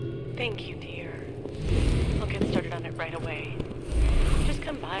 Thank you, dear. I'll get started on it right away. Just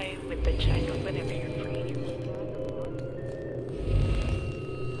come by with the check whenever you're free.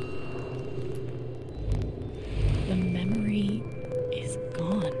 The memory is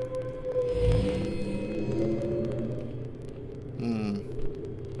gone.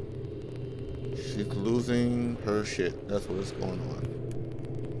 She's losing her shit. That's what is going on.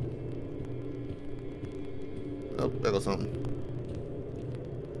 Oh, there goes something.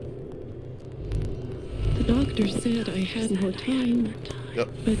 The doctor said I had more time. Yep.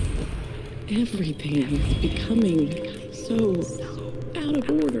 But everything is becoming so out of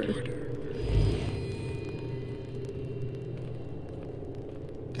order.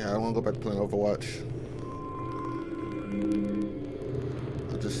 Yeah, I want to go back to playing Overwatch.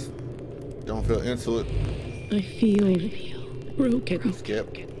 I just don't feel into it. I feel broken.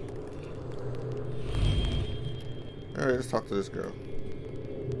 Skip. Alright, let's talk to this girl.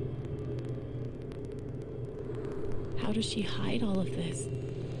 How does she hide all of this?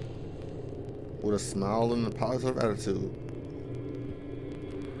 With a smile and a positive attitude.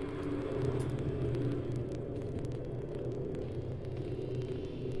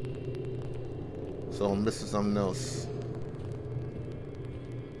 So I'm missing something else.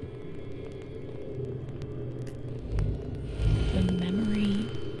 The memory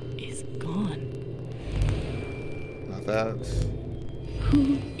is gone. Not that.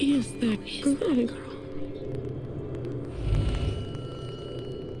 Who is that girl?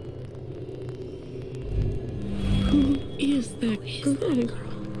 Who is that girl?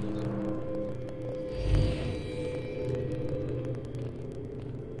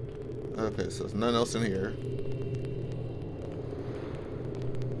 Okay, so there's nothing else in here.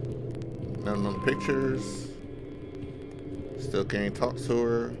 Nothing on the pictures. Still can't talk to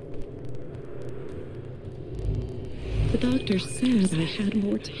her. The doctor said I had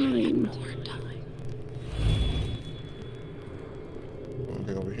more time.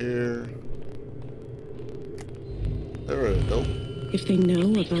 Anything over here? There we go. If they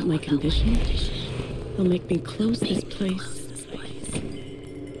know about my condition, they'll make me close this place.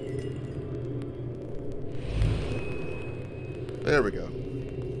 There we go.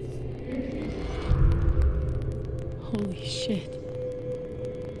 Holy shit.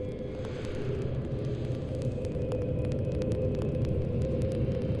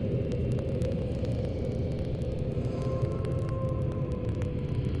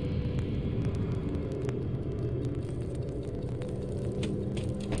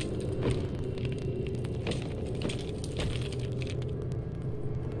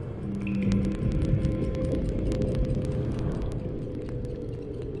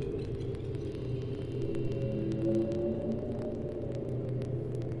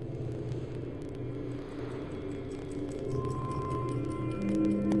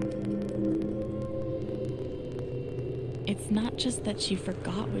 not just that she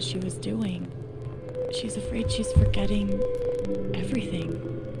forgot what she was doing. She's afraid she's forgetting everything.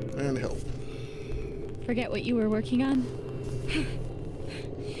 And help. Forget what you were working on?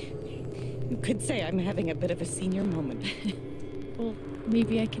 You could say I'm having a bit of a senior moment. Well,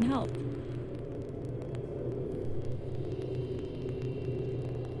 maybe I can help.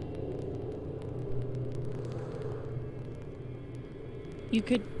 You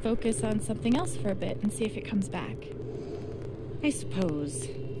could focus on something else for a bit and see if it comes back. I suppose.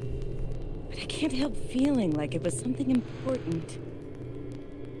 But I can't help feeling like it was something important.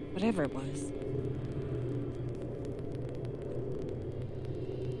 Whatever it was.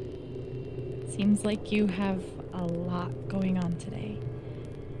 Seems like you have a lot going on today.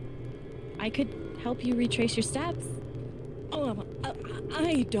 I could help you retrace your steps. Oh,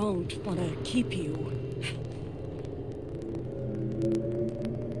 I don't want to keep you.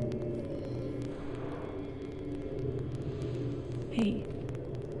 Hey,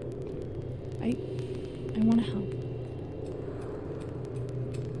 I want to help.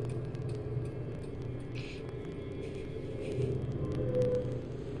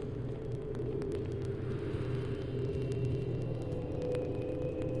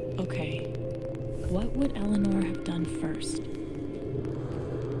 Okay, what would Eleanor have done first?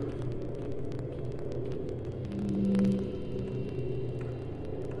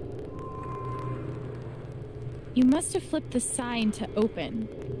 You must have flipped the sign to open.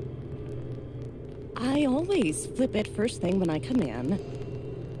 I always flip it first thing when I come in,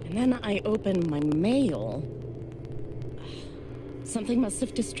 and then I open my mail. Something must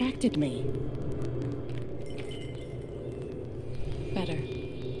have distracted me. Better.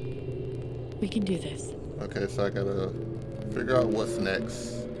 We can do this. Okay, so I gotta figure out what's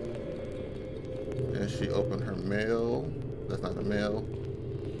next. And she opened her mail. That's not the mail.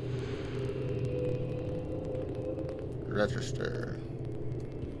 Register.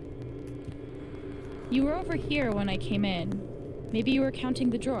 You were over here when I came in. Maybe you were counting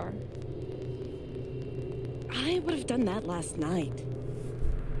the drawer. I would have done that last night.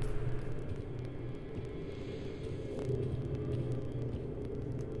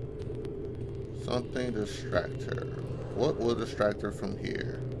 Something distract her. What will distract her from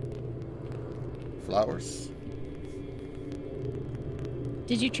here? Flowers?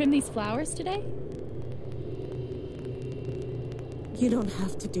 Did you trim these flowers today? You don't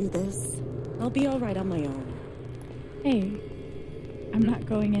have to do this. I'll be all right on my own. Hey, I'm not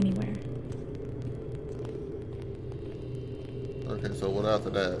going anywhere. Okay, so what after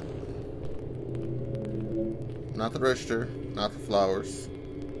that? Not the register, not the flowers.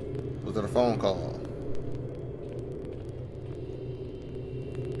 Was it a phone call?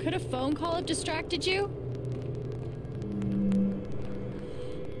 Could a phone call have distracted you?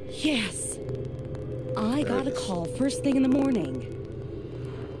 Yes. I got a call first thing in the morning.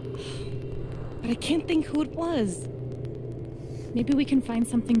 But I can't think who it was. Maybe we can find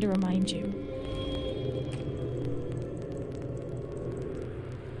something to remind you.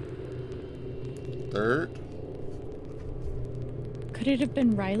 Third? Could it have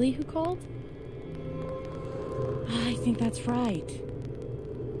been Riley who called? I think that's right.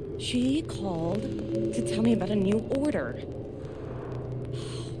 She called to tell me about a new order.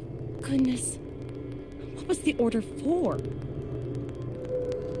 Goodness. What was the order for?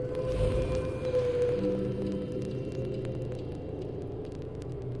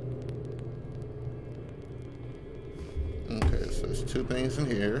 Okay, so there's two things in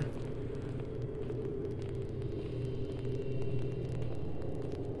here.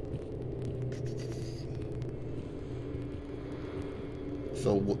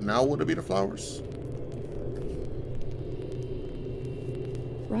 So now would it be the flowers?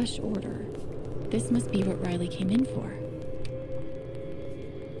 Rush order. This must be what Riley came in for.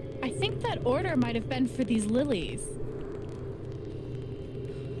 I think that order might have been for these lilies.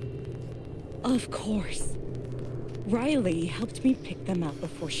 Of course. Riley helped me pick them up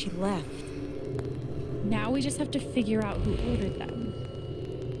before she left. Now we just have to figure out who ordered them.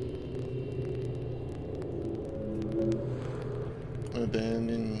 And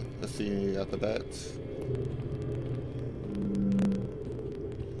then, let's see, after that.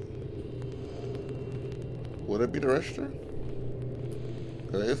 Would it be the register?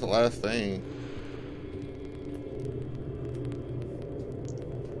 Because it's the last thing.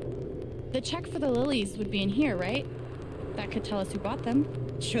 The check for the lilies would be in here, right? That could tell us who bought them.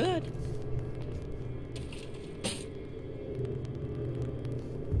 Should.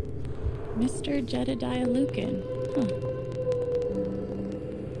 Mr. Jedediah Lucan. Huh.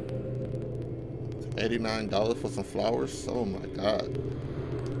 $89 for some flowers? Oh my god.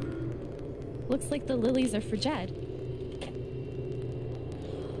 Looks like the lilies are for Jed.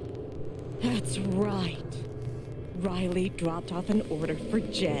 That's right. Riley dropped off an order for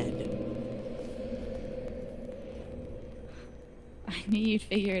Jed. I knew you'd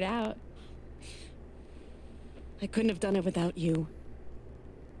figure it out. I couldn't have done it without you.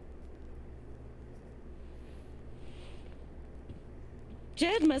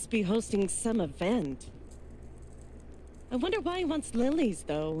 Jed must be hosting some event. I wonder why he wants lilies,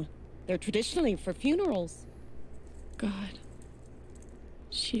 though. They're traditionally for funerals. God.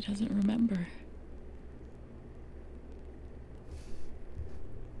 She doesn't remember.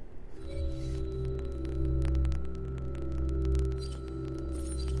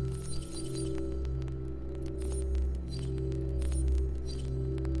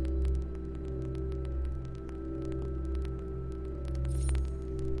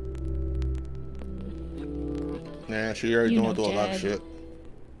 Nah, she already going through a lot of shit.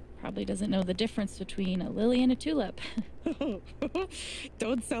 Probably doesn't know the difference between a lily and a tulip.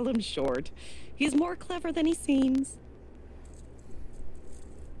 Don't sell him short. He's more clever than he seems.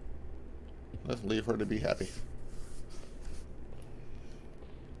 Let's leave her to be happy.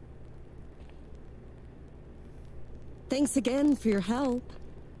 Thanks again for your help.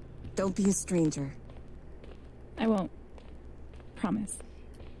 Don't be a stranger. I won't. Promise.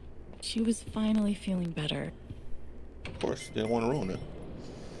 She was finally feeling better. Of course, didn't want to ruin it.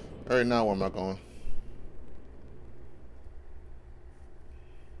 Alright, now where am I going?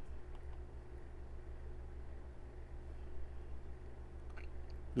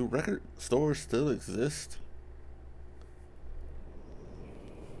 Do record stores still exist?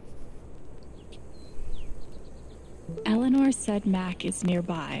 Eleanor said Mac is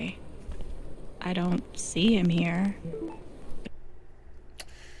nearby. I don't see him here.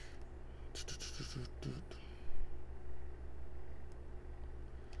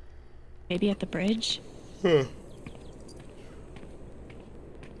 Maybe at the bridge? I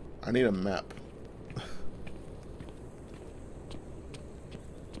need a map.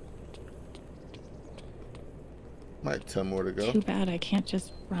 Might tell me where to go. Too bad I can't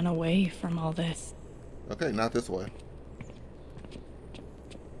just run away from all this. Okay, not this way.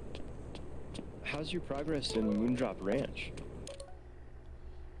 How's your progress in Moondrop Ranch?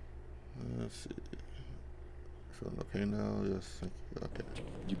 Let's see. Feeling okay now? Yes. Thank you. Okay.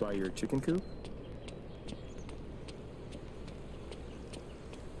 Did you buy your chicken coop?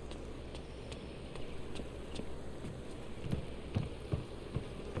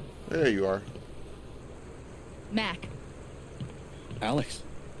 There you are. Mac. Alex.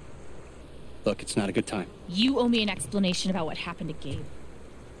 Look, it's not a good time. You owe me an explanation about what happened to Gabe.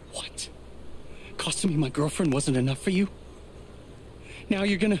 What? Costing me my girlfriend wasn't enough for you? Now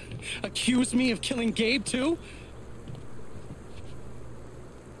you're gonna accuse me of killing Gabe, too?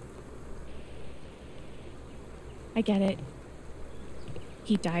 I get it.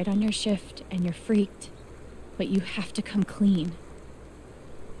 He died on your shift, and you're freaked. But you have to come clean.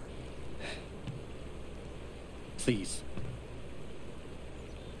 Please.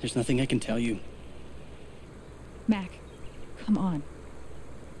 There's nothing I can tell you. Mac, come on.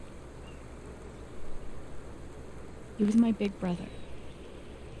 He was my big brother.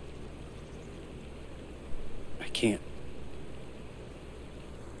 I can't.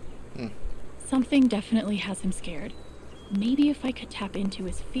 Something definitely has him scared. Maybe if I could tap into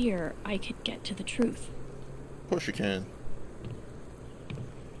his fear, I could get to the truth. Of course you can.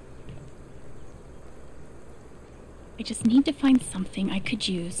 I just need to find something I could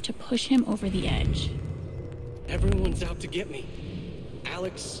use to push him over the edge. Everyone's out to get me.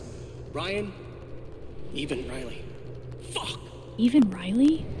 Alex, Ryan, even Riley. Fuck! Even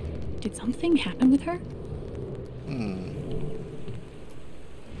Riley? Did something happen with her?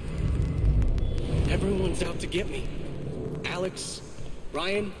 Everyone's out to get me. Alex,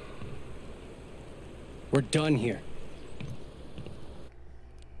 Ryan. We're done here.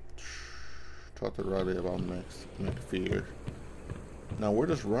 Talk to Riley about McFear. Now, where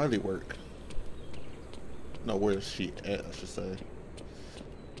does Riley work? No, where is she at, I should say.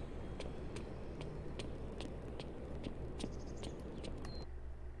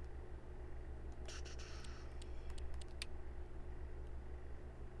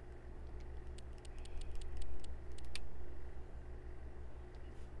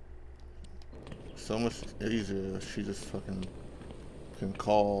 So much easier if she just fucking can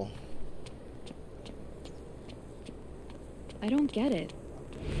call. I don't get it.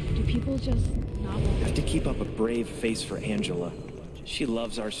 Do people just not want Have to keep up a brave face for Angela. She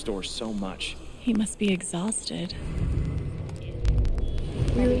loves our store so much. He must be exhausted.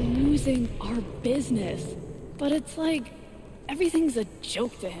 We're losing our business. But it's like everything's a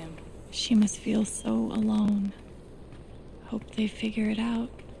joke to him. She must feel so alone. Hope they figure it out.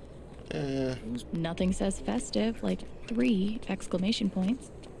 Nothing says festive like 3 exclamation points.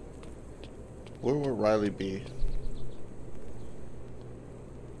 Where will Riley be?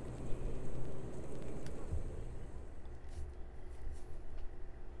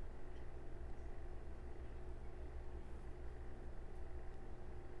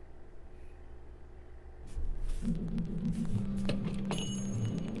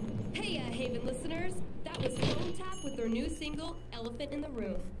 Hey, Haven listeners. That was Phone Tap with their new single, Elephant in the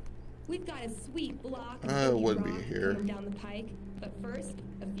Room. We've got a sweet block of I wouldn't be rock here. coming down the pike, but first,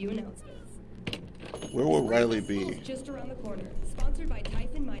 a few announcements. Where will Riley School's be? just around the corner, sponsored by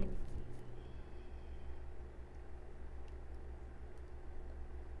Typhon Mining.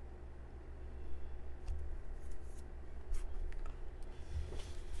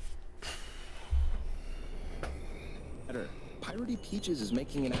 Piratey Peaches is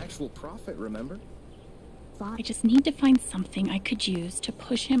making an actual profit, remember? I just need to find something I could use to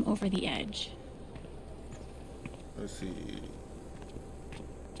push him over the edge. Let's see.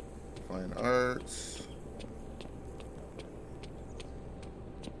 Fine arts.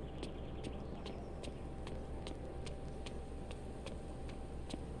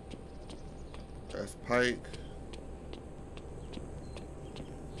 That's Pike.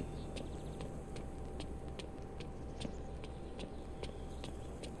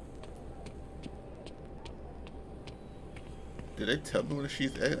 Did they tell me where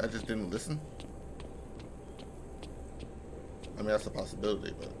she's at? I just didn't listen. I mean, that's a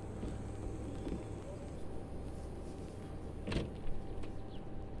possibility, but.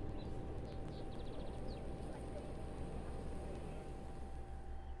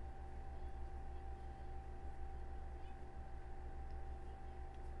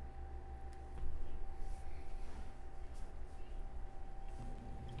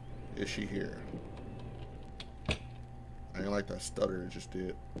 Is she here? I didn't like that stutter it just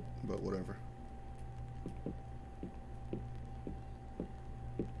did, but whatever.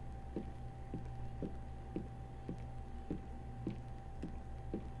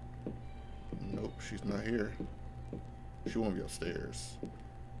 Nope, she's not here. She won't be upstairs.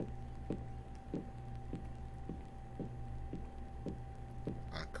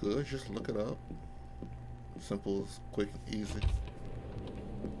 I could just look it up. Simple, quick, easy.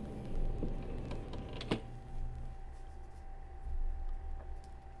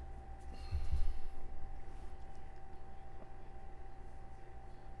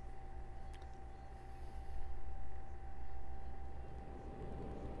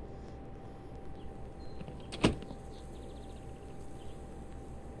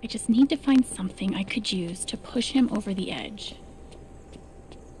 I just need to find something I could use to push him over the edge.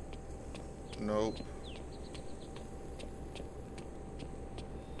 Nope.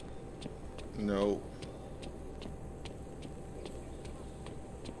 Nope.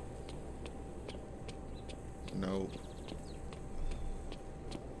 Nope.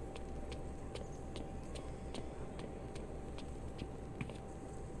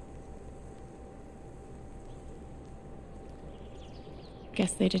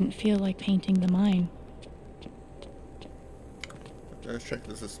 Guess they didn't feel like painting the mine. Let's check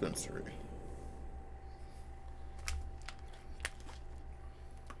the dispensary.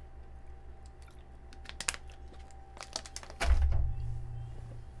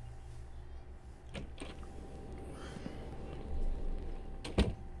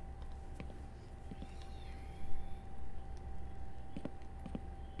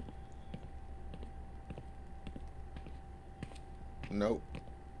 Nope.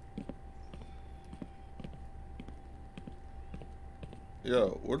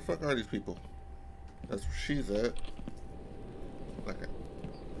 Yo, where the fuck are these people? That's where she's at. Like,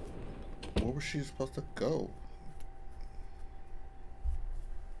 where was she supposed to go?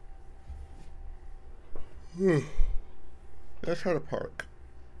 Let's try to park.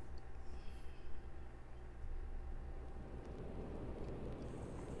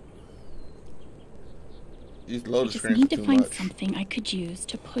 These loaded I just screens need are to too find much. something I could use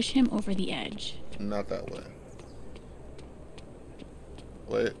to push him over the edge. Not that way.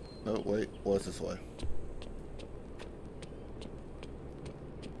 Wait, no, wait, what's this way?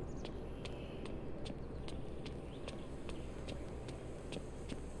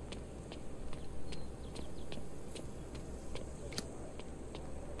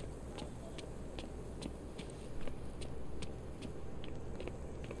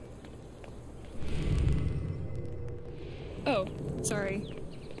 Oh, sorry.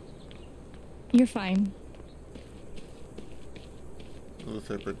 You're fine. Little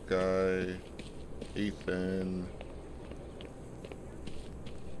separate guy, Ethan.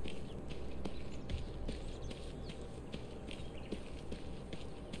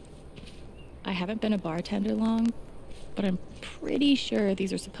 haven't been a bartender long, but I'm pretty sure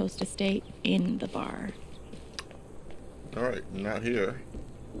these are supposed to stay in the bar. Alright, not here.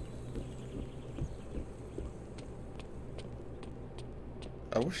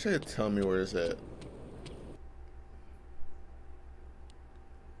 I wish they'd tell me where it's at.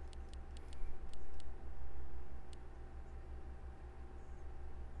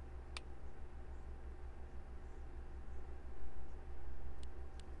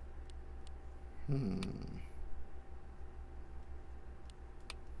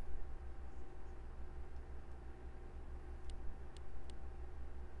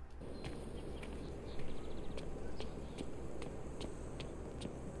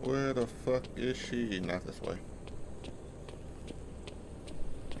 Where the fuck is she? Not this way.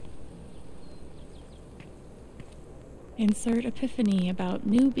 Insert epiphany about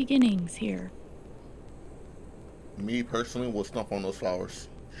new beginnings here. Me personally will stomp on those flowers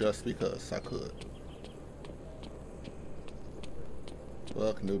just because I could.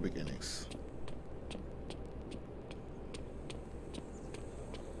 Fuck new beginnings.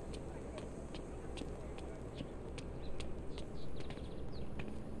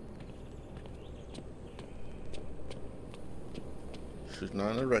 She's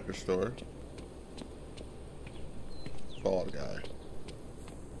not in a record store. Bald guy.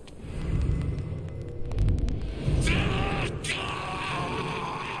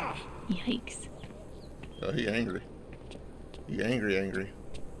 Yikes. Oh, he angry. He angry.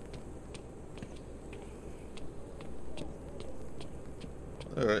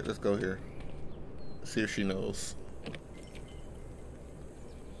 Alright, let's go here. See if she knows.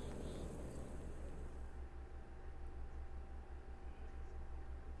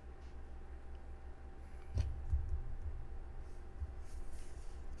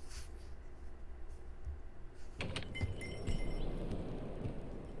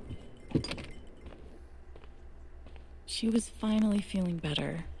 She was finally feeling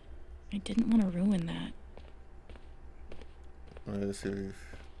better. I didn't want to ruin that. Alright, let's see if...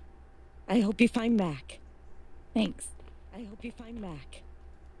 I hope you find Mac. Thanks. I hope you find Mac.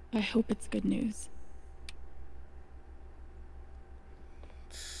 I hope it's good news.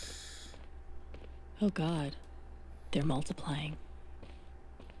 Oh God, they're multiplying.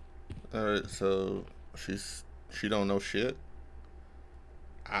 Alright, so she don't know shit.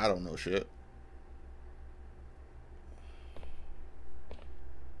 I don't know shit.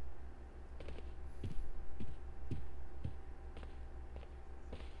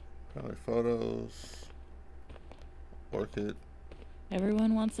 Probably photos. Orchid.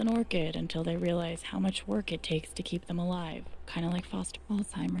 Everyone wants an orchid until they realize how much work it takes to keep them alive. Kind of like foster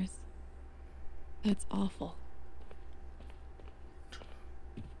Alzheimer's. That's awful.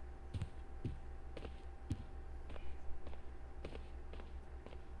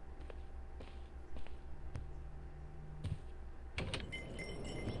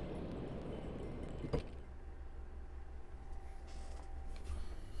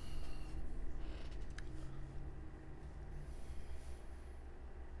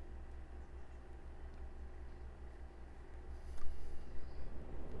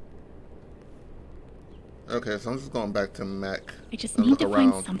 Okay, so I'm just going back to Mac. I just need to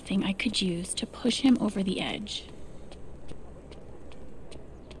find something I could use to push him over the edge.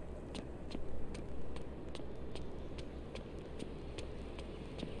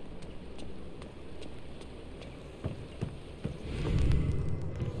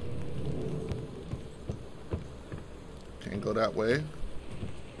 Can't go that way.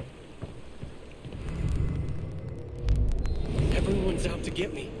 Everyone's out to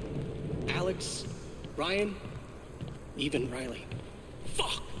get me. Alex, Ryan, even Riley.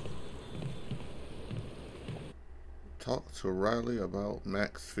 Fuck! Talk to Riley about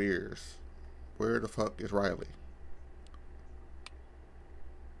Mac's fears. Where the fuck is Riley?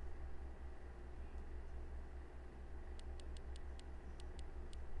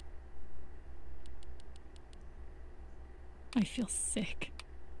 I feel sick.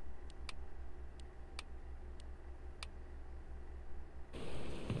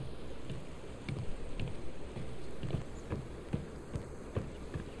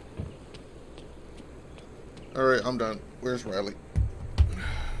 Alright, I'm done. Where's Riley?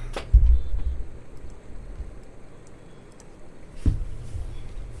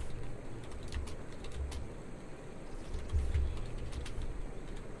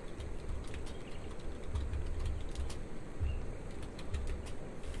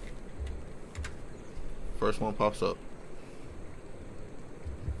 First one pops up.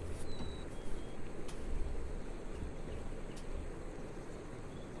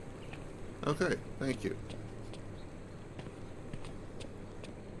 Okay, thank you.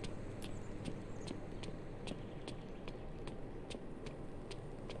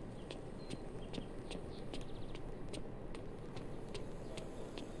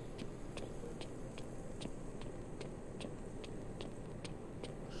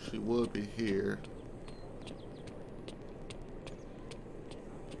 would be here.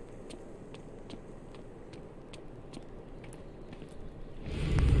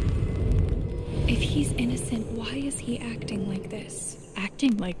 If he's innocent, why is he acting like this?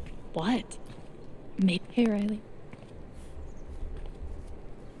 Acting like what? Hey, Riley.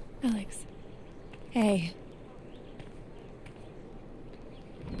 Alex. Hey.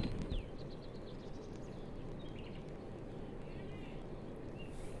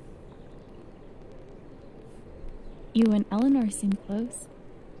 You and Eleanor seem close.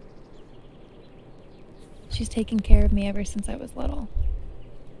 She's taken care of me ever since I was little.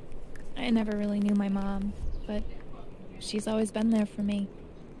 I never really knew my mom, but she's always been there for me.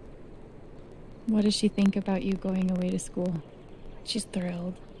 What does she think about you going away to school? She's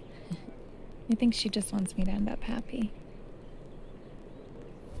thrilled. I think she just wants me to end up happy.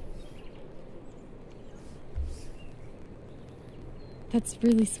 That's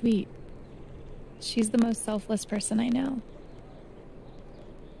really sweet. She's the most selfless person I know.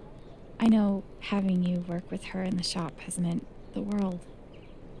 I know having you work with her in the shop has meant the world.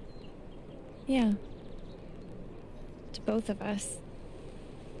 Yeah. To both of us.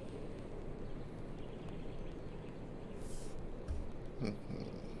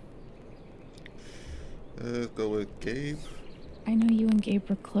 Let's go with Gabe. I know you and Gabe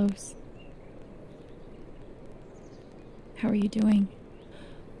were close. How are you doing?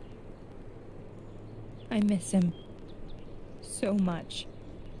 I miss him so much.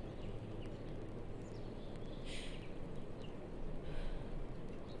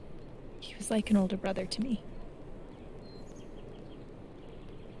 He was like an older brother to me.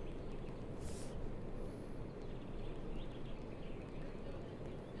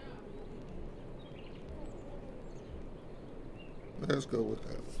 Let's go with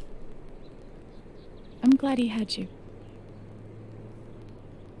that. I'm glad he had you.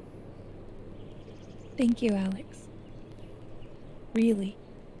 Thank you, Alex. Really.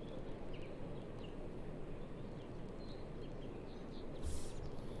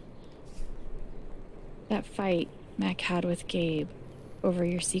 That fight Mac had with Gabe over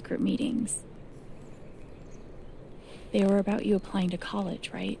your secret meetings. They were about you applying to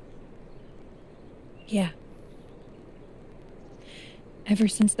college, right? Yeah. Ever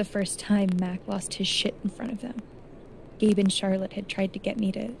since the first time Mac lost his shit in front of them, Gabe and Charlotte had tried to get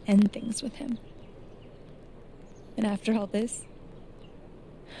me to end things with him. And after all this,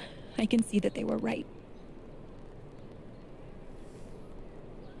 I can see that they were right.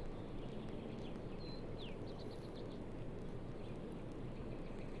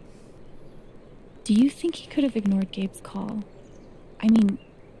 Do you think he could have ignored Gabe's call? I mean,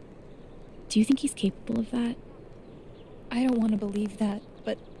 do you think he's capable of that? I don't want to believe that,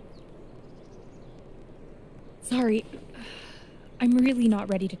 but... Sorry. I'm really not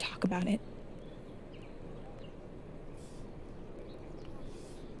ready to talk about it.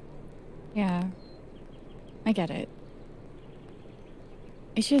 Yeah, I get it.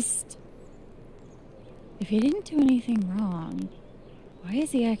 It's just... if he didn't do anything wrong, why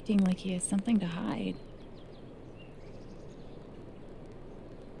is he acting like he has something to hide?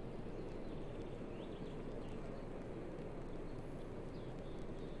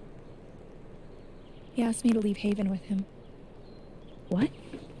 He asked me to leave Haven with him. What?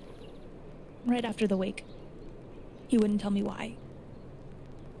 Right after the wake. He wouldn't tell me why.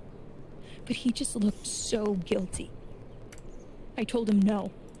 But he just looked so guilty. I told him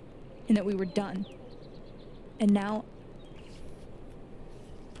no, and that we were done. And now...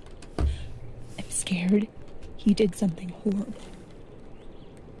 I'm scared he did something horrible.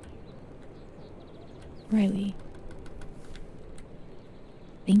 Riley,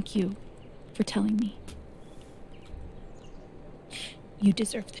 thank you for telling me. You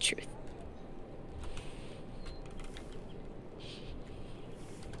deserve the truth.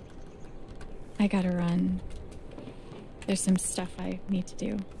 I gotta run. There's some stuff I need to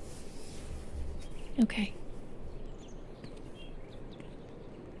do. Okay.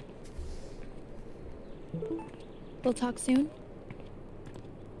 We'll talk soon?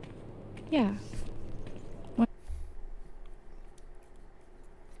 Yeah.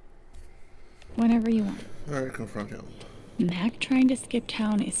 Whenever you want. Alright, confront him. Mac trying to skip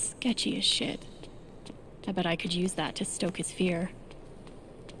town is sketchy as shit. I bet I could use that to stoke his fear.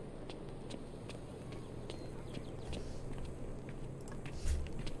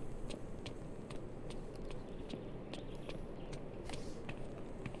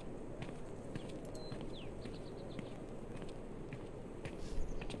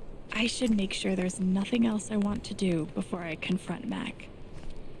 I should make sure there's nothing else I want to do before I confront Mac.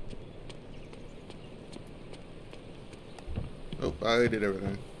 Oh, I did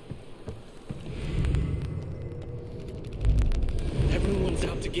everything.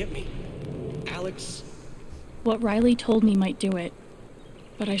 Typhon's out to get me. Alex. What Riley told me might do it,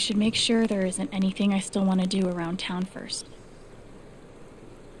 but I should make sure there isn't anything I still want to do around town first.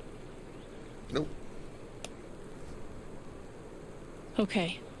 Nope.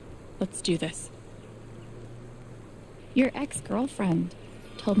 Okay, let's do this. Your ex-girlfriend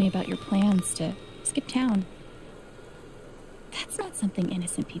told me about your plans to skip town. That's not something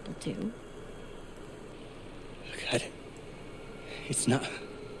innocent people do. God. It's not...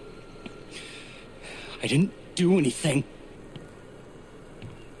 I didn't do anything.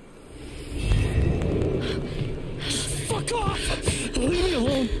 Fuck off! Leave me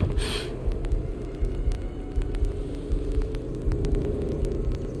alone!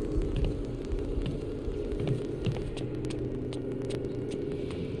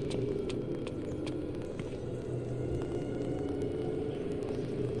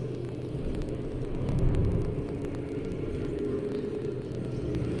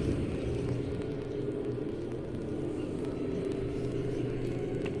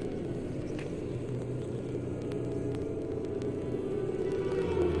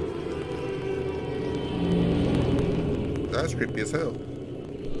 That's creepy as hell.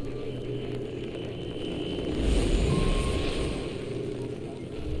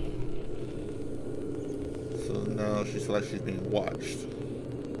 So now she's like she's being watched.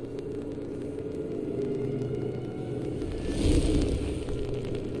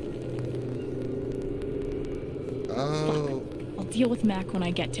 Oh. I'll deal with Mac when I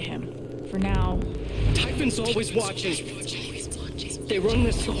get to him. For now... Typhon's always watching. They run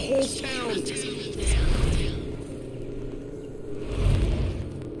this whole town.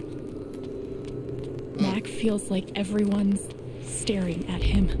 Mac feels like everyone's staring at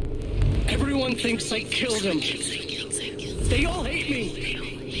him. Everyone thinks I killed him. They all hate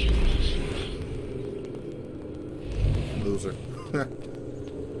me. Loser.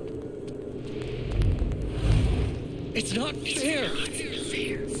 It's not fair. I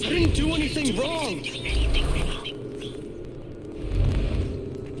didn't do anything wrong.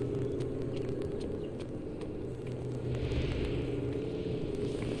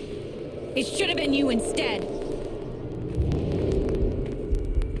 It should have been you instead.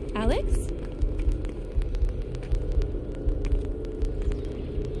 Alex?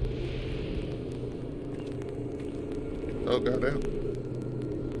 Oh, goddamn.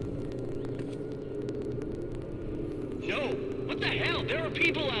 No! What the hell? There are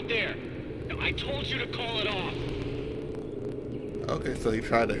people out there! I told you to call it off! Okay, so he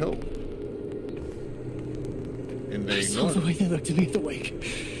tried to help. And they I saw the way they looked at me at the wake.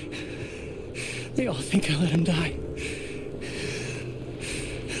 They all think I let him die.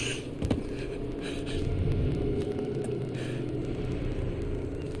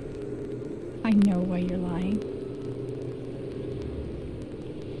 I know why you're lying.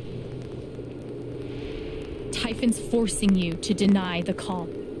 Typhon's forcing you to deny the call.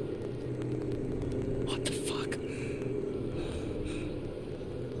 What the fuck?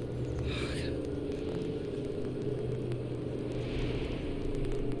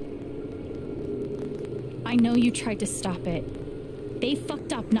 I know you tried to stop it. They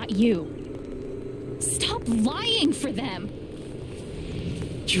fucked up, not you. Stop lying for them!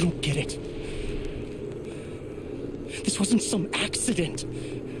 You don't get it. This wasn't some accident.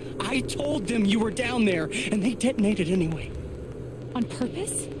 I told them you were down there, and they detonated anyway. On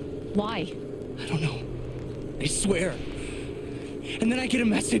purpose? Why? I don't know. I swear. And then I get a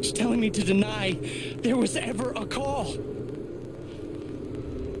message telling me to deny there was ever a call.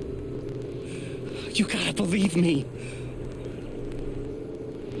 You gotta believe me.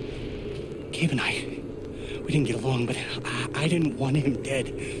 Gabe and I, we didn't get along, but I didn't want him dead.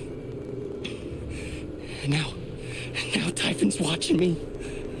 And now Typhon's watching me.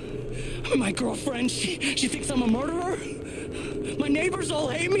 My girlfriend, she thinks I'm a murderer. My neighbors all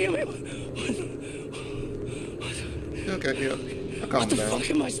hate me. Okay, yeah. What the fuck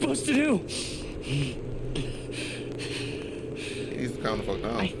am I supposed to do? He's calm the fuck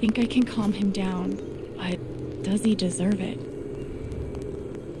down. I think I can calm him down, but does he deserve it?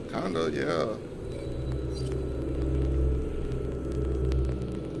 Kinda, yeah.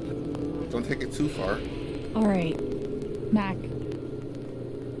 Don't take it too far. All right, Mac.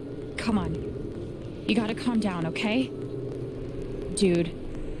 Come on. You gotta calm down, okay? Dude,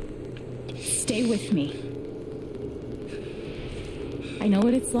 stay with me. I know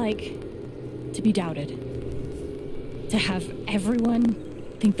what it's like to be doubted. To have everyone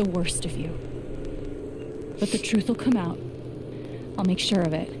think the worst of you. But the truth will come out. I'll make sure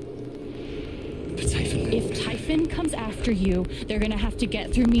of it. But Typhon... If Typhon comes after you, they're gonna have to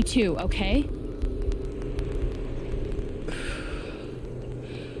get through me too, okay?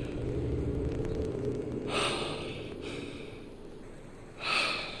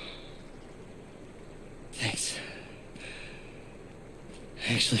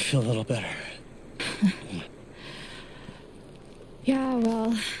 I actually feel a little better. Yeah,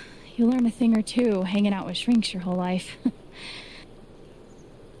 well, you learn a thing or two hanging out with shrinks your whole life.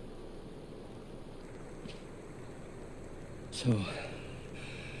 So,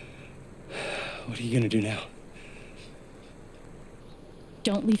 what are you gonna do now?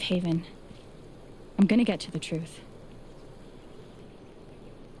 Don't leave Haven. I'm gonna get to the truth.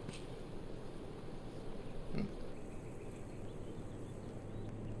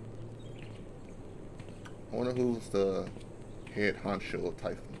 I wonder who's the head honcho of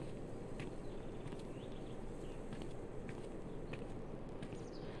Typhon.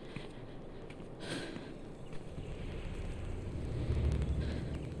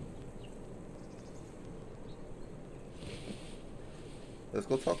 Let's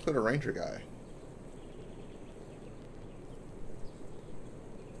go talk to the ranger guy.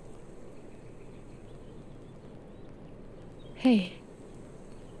 Hey.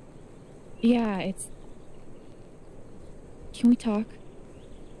 Yeah, it's... Can we talk?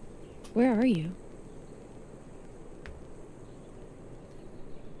 Where are you?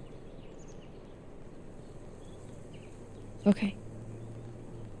 Okay.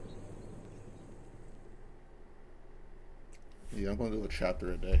 Yeah, I'm gonna do a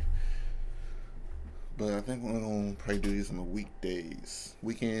chapter a day. But I think we're gonna probably do these on the weekdays.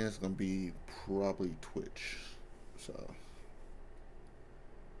 Weekends gonna be probably Twitch. So,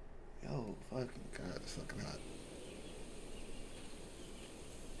 yo, fucking God, it's fucking hot.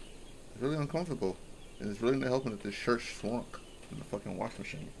 It's really uncomfortable, and it's really not helping that this shirt shrunk in the fucking wash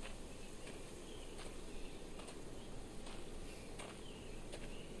machine.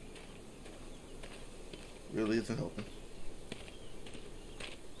 Really isn't helping.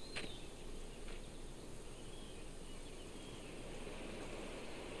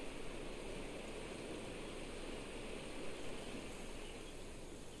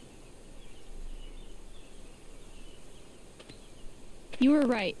 You were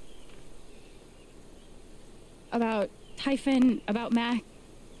right. About Typhon, about Mac.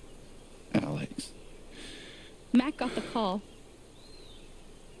 Alex. Mac got the call.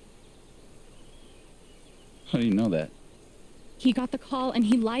 How do you know that? He got the call and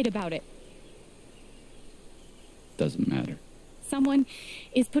he lied about it. Doesn't matter. Someone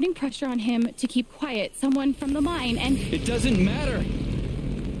is putting pressure on him to keep quiet. Someone from the mine, and... It doesn't matter!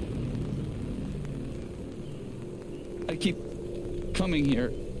 I keep coming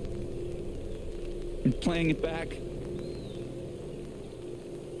here and playing it back.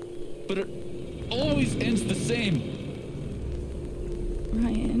 But it always ends the same.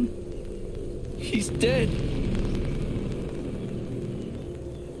 Ryan. He's dead.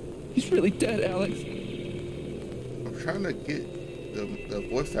 He's really dead, Alex. I'm trying to get the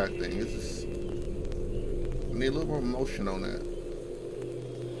voice acting. It's just, I need a little more emotion on that.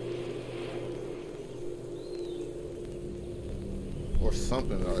 Or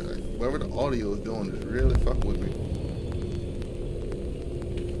something. Like, whatever the audio is doing is really fucking with me.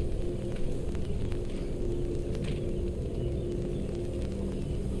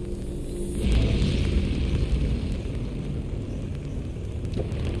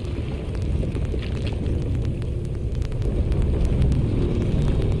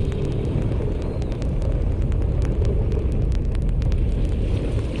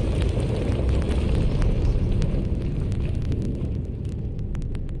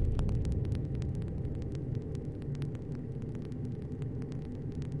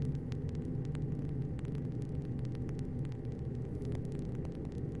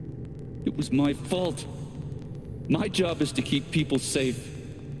 It was my fault. My job is to keep people safe.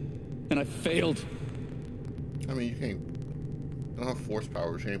 And I failed. I mean, you don't have force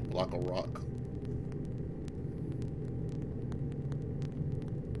powers. You can't block a rock.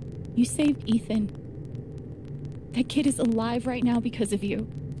 You saved Ethan. That kid is alive right now because of you.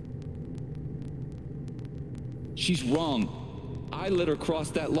 She's wrong. I let her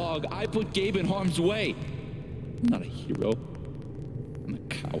cross that log. I put Gabe in harm's way. I'm not a hero. I'm a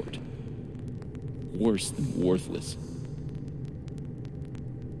coward. Worse than worthless.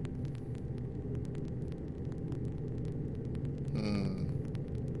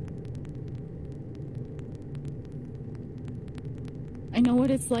 I know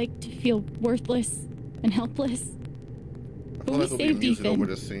what it's like to feel worthless and helpless. But we saved Ethan. Over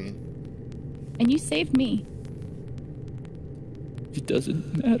this scene. And you saved me. It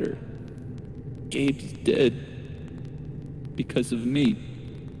doesn't matter. Gabe's dead. Because of me.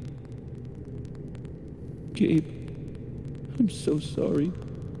 Gabe, I'm so sorry.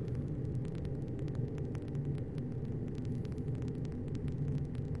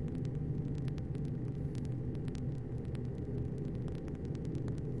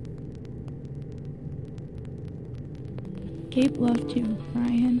 Gabe loved you,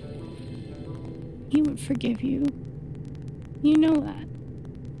 Ryan. He would forgive you. You know that.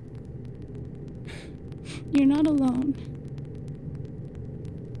 You're not alone.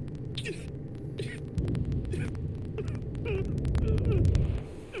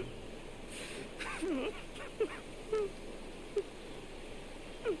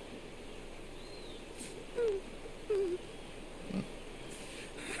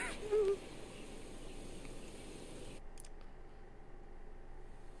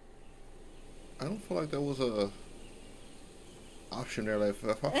 I don't feel like there was a option there. Like,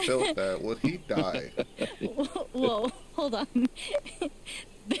 if I felt that, would he die? Whoa, hold on.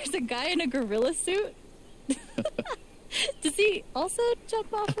 There's a guy in a gorilla suit? Does he also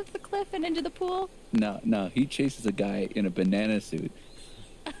jump off of the cliff and into the pool? No, he chases a guy in a banana suit.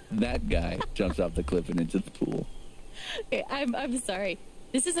 That guy jumps off the cliff and into the pool. Okay, I'm sorry.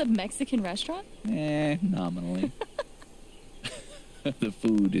 This is a Mexican restaurant? Nominally. The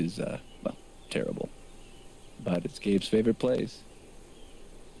food is, well, terrible. But it's Gabe's favorite place.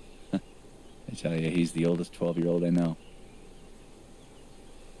 I tell you, he's the oldest 12-year-old I know.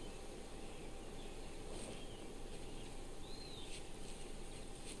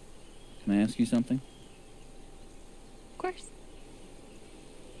 Can I ask you something? Of course.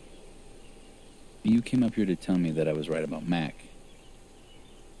 You came up here to tell me that I was right about Mac.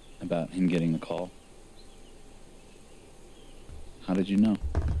 About him getting the call. How did you know?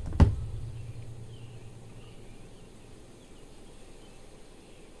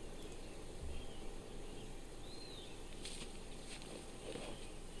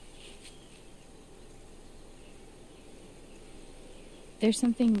 There's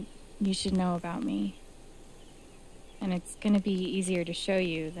something you should know about me. And it's gonna be easier to show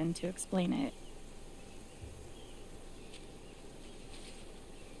you than to explain it.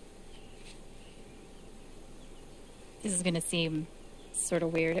 This is gonna seem sort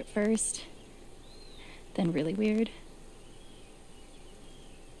of weird at first, then really weird.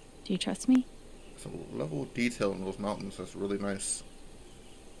 Do you trust me? Some level of detail in those mountains that's really nice.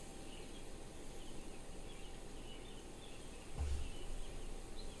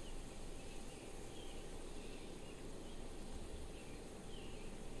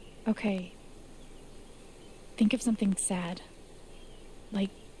 Okay. Think of something sad. Like,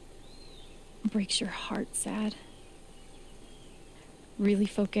 breaks your heart sad. Really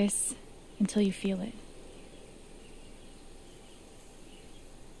focus until you feel it.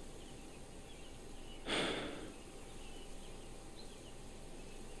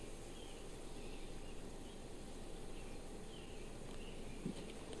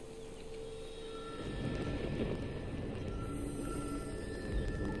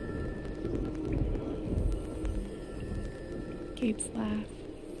 Gabe's laugh.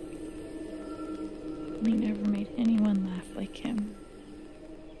 He never made anyone laugh like him.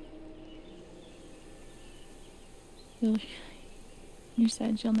 You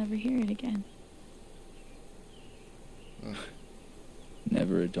said you'll never hear it again.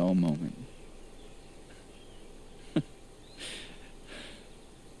 Never a dull moment. What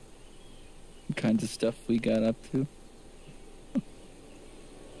kinds of stuff we got up to?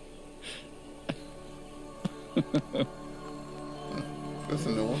 That's a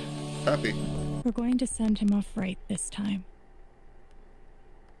new one. Happy. We're going to send him off right this time.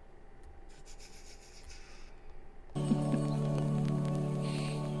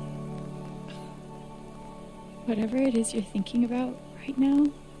 Whatever it is you're thinking about right now,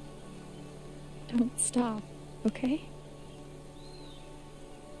 don't stop, okay?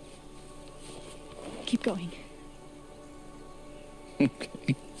 Keep going.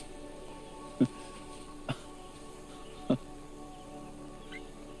 Okay.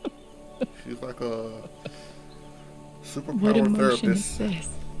 She's like a What superpower emotion therapist. is this?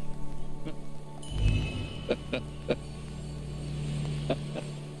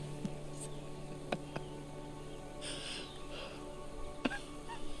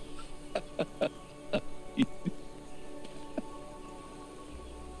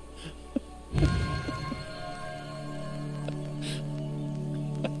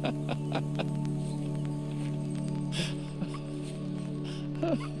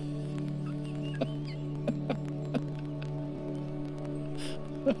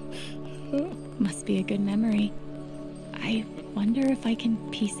 Must be a good memory. I wonder if I can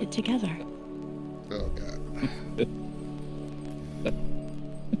piece it together. Oh, God.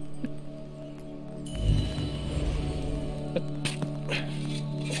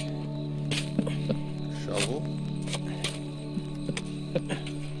 Shovel.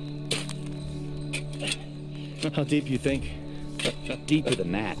 How deep you think? Deeper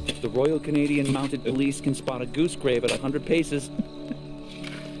than that. The Royal Canadian Mounted Police can spot a goose grave at 100 paces.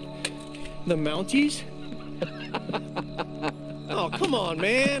 The Mounties? Oh, come on,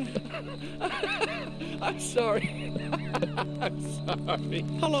 man. I'm sorry. I'm sorry.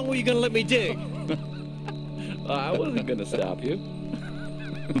 How long were you gonna let me dig? I wasn't gonna stop you.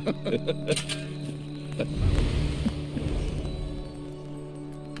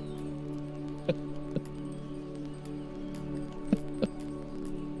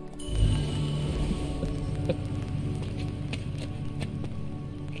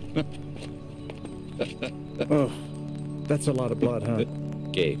 Oh, that's a lot of blood, huh?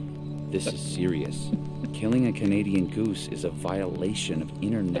 Gabe, this is serious. Killing a Canadian goose is a violation of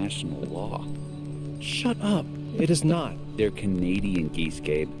international law. Shut up. It is not. They're Canadian geese,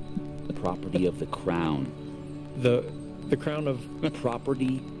 Gabe. Property of the Crown. The crown of...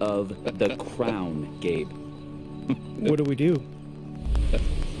 Property of the Crown, Gabe. What do we do?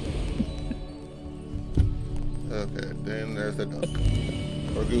 Okay, then there's the duck.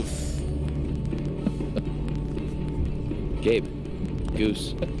 Or goose. Gabe,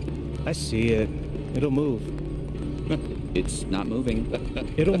 goose. I see it. It'll move. It's not moving.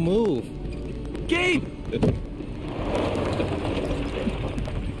 It'll move. Gabe!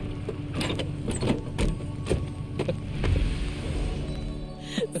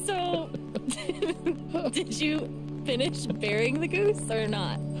 So, did you finish burying the goose or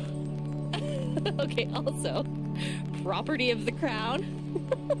not? Okay, also, property of the crown?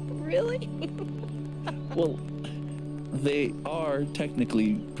 Really? Well, they are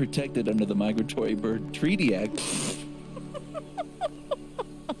technically protected under the Migratory Bird Treaty Act.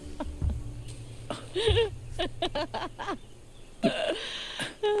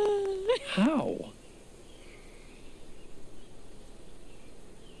 How?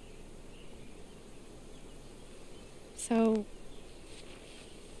 So,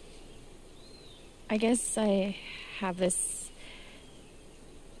 I guess I have this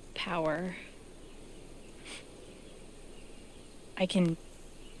power. I can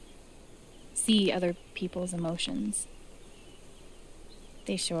see other people's emotions.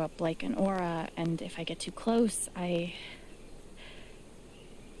 They show up like an aura, and if I get too close, I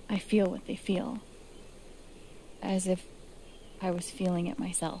feel what they feel. As if I was feeling it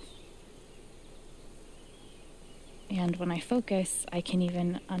myself. And when I focus, I can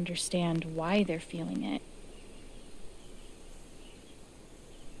even understand why they're feeling it.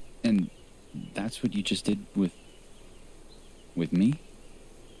 And that's what you just did with me?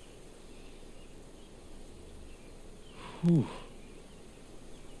 Whew.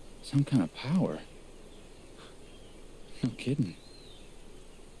 Some kind of power. No kidding.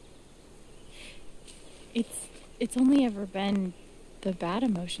 It's only ever been the bad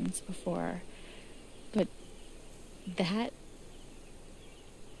emotions before. But that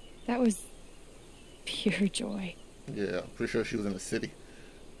was pure joy. Yeah, I'm pretty sure she was in the city.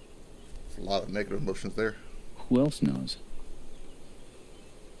 There's a lot of negative emotions there. Who else knows?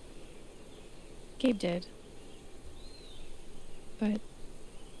 Gabe did. But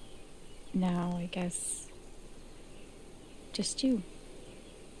now, I guess, just you.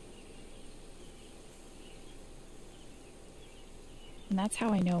 And that's how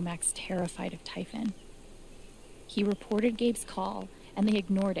I know Mac's terrified of Typhon. He reported Gabe's call, and they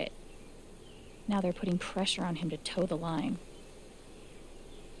ignored it. Now they're putting pressure on him to toe the line.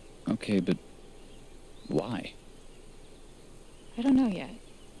 Okay, but why? I don't know yet.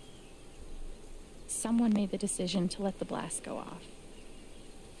 Someone made the decision to let the blast go off.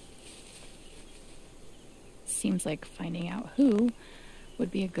 Seems like finding out who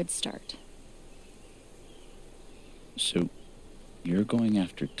would be a good start. So, you're going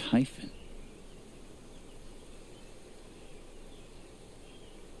after Typhon?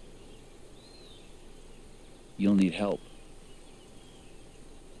 You'll need help.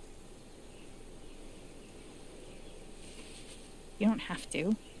 You don't have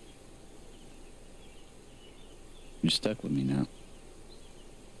to. You're stuck with me now.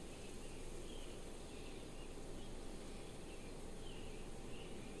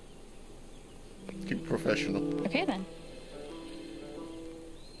 Keep professional. Okay then.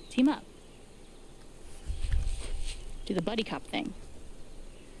 Team up. Do the buddy cop thing.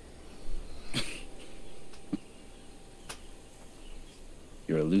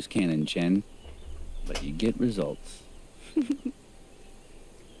 You're a loose cannon, Jen, but you get results.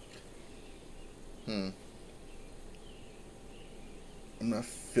 I'm not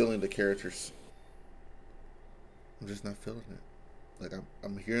feeling the characters. I'm just not feeling it. Like,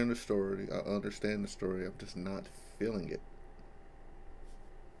 I'm hearing the story, I understand the story, I'm just not feeling it.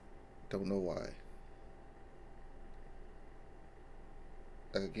 Don't know why.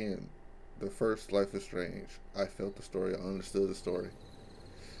 Again, the first Life is Strange, I felt the story, I understood the story.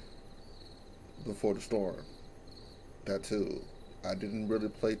 Before the Storm, that too. I didn't really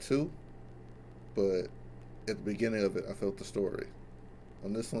play 2, but at the beginning of it, I felt the story.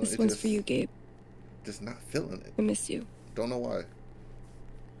 On this one, This one's for you, Gabe. Just not feeling it. I miss you. Don't know why.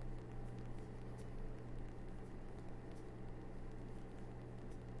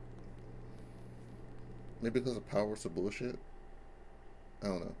 Maybe because the powers of bullshit? I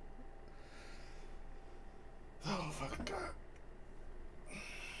don't know. Oh, fucking God.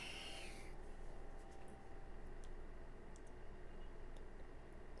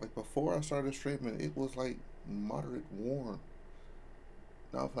 Like, before I started streaming, it was like moderate warm.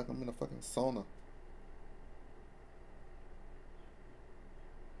 Now it's like I'm in a fucking sauna.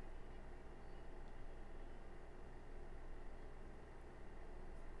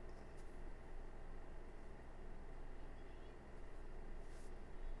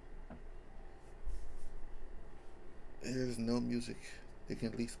 There's no music. They can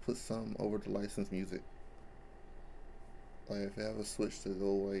at least put some over the licensed music. Like, if they have a switch to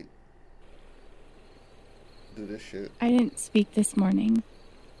go, like, do this shit. I didn't speak this morning.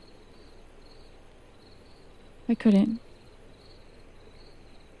 I couldn't.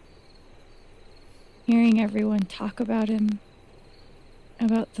 Hearing everyone talk about him,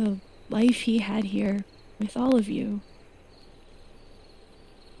 about the life he had here with all of you,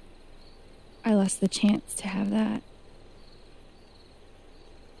 I lost the chance to have that.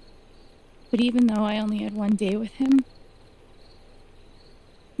 But even though I only had one day with him,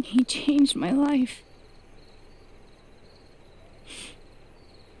 he changed my life.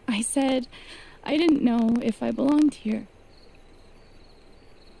 I said I didn't know if I belonged here.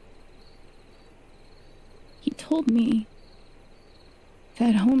 He told me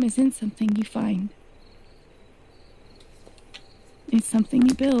that home isn't something you find. It's something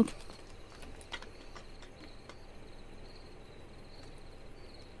you build.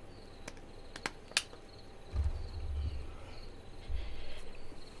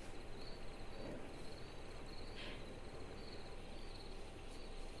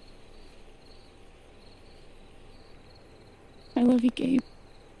 I love you, Gabe.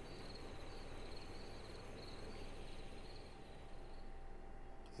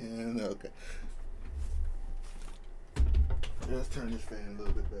 And okay. Let's turn this fan a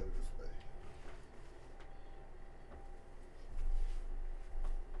little bit better this way.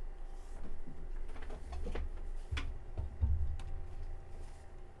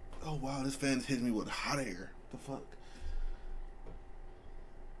 Oh wow, this fan's hitting me with hot air. The fuck?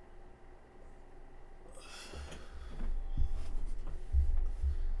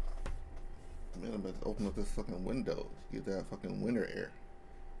 Man, I'm about to open up this fucking window. Get that fucking winter air.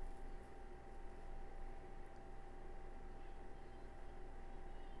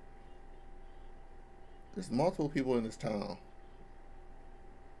 There's multiple people in this town.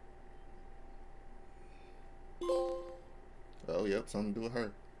 Oh, yep, something to do with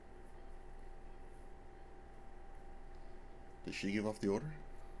her. Did she give off the order?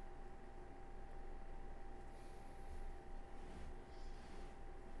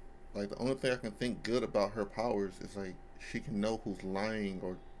 Like, the only thing I can think good about her powers is, like, she can know who's lying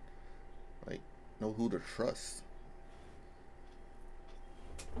or, like, know who to trust.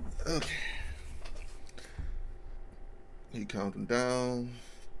 Okay. He counting down.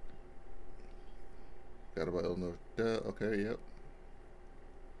 Got about Eleanor's death. Okay, yep.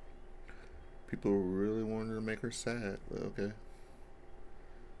 People really wanted to make her sad, but okay.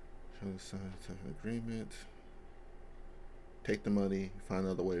 Show the signs of an agreement. Take the money, find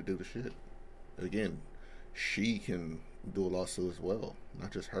another way to do the shit. Again, she can do a lawsuit as well,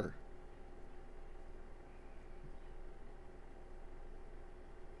 not just her.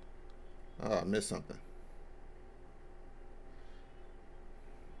 Ah, I missed something.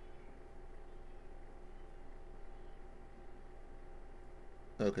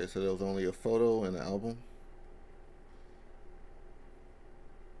 Okay, so there was only a photo and an album.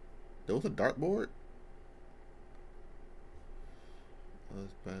 There was a dartboard?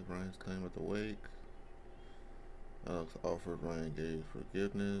 Let's back Ryan's claim at the wake. Alex offered Ryan Gage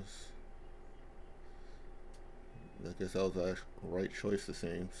forgiveness. I guess that was the right choice, it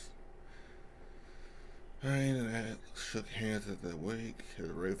seems. Ryan and Alex shook hands at the wake. At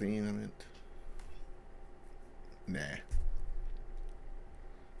the ravine, I meant. Nah.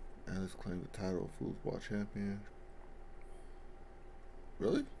 Alex claimed the title of foosball champion.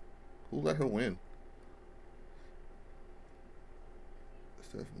 Really? Who let her win?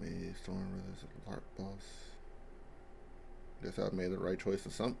 Stephanie Storm as a Lark boss. Guess I made the right choice to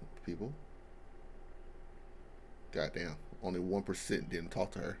some people. Goddamn. only 1% didn't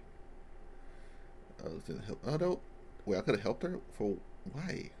talk to her. Others didn't help. Oh, no. Wait, I could have helped her? For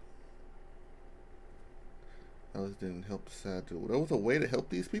why? Others didn't help decide to. There was a way to help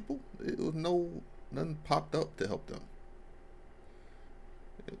these people? It was nothing popped up to help them.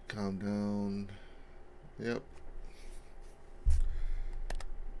 Calm down. Yep.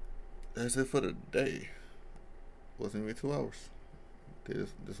 That's it for the day. Wasn't even 2 hours.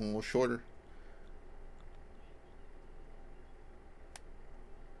 This one was shorter.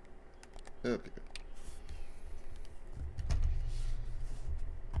 Okay.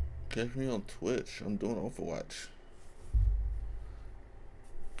 Catch me on Twitch. I'm doing Overwatch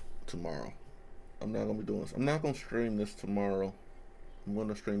tomorrow. I'm not gonna be doing this. I'm not gonna stream this tomorrow. I'm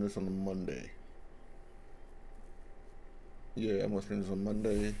gonna stream this on a Monday. Yeah, I'm gonna stream this on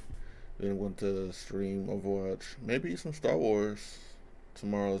Monday. Then I'm going to stream Overwatch. Maybe some Star Wars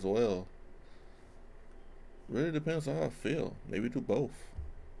tomorrow as well. Really depends on how I feel. Maybe do both.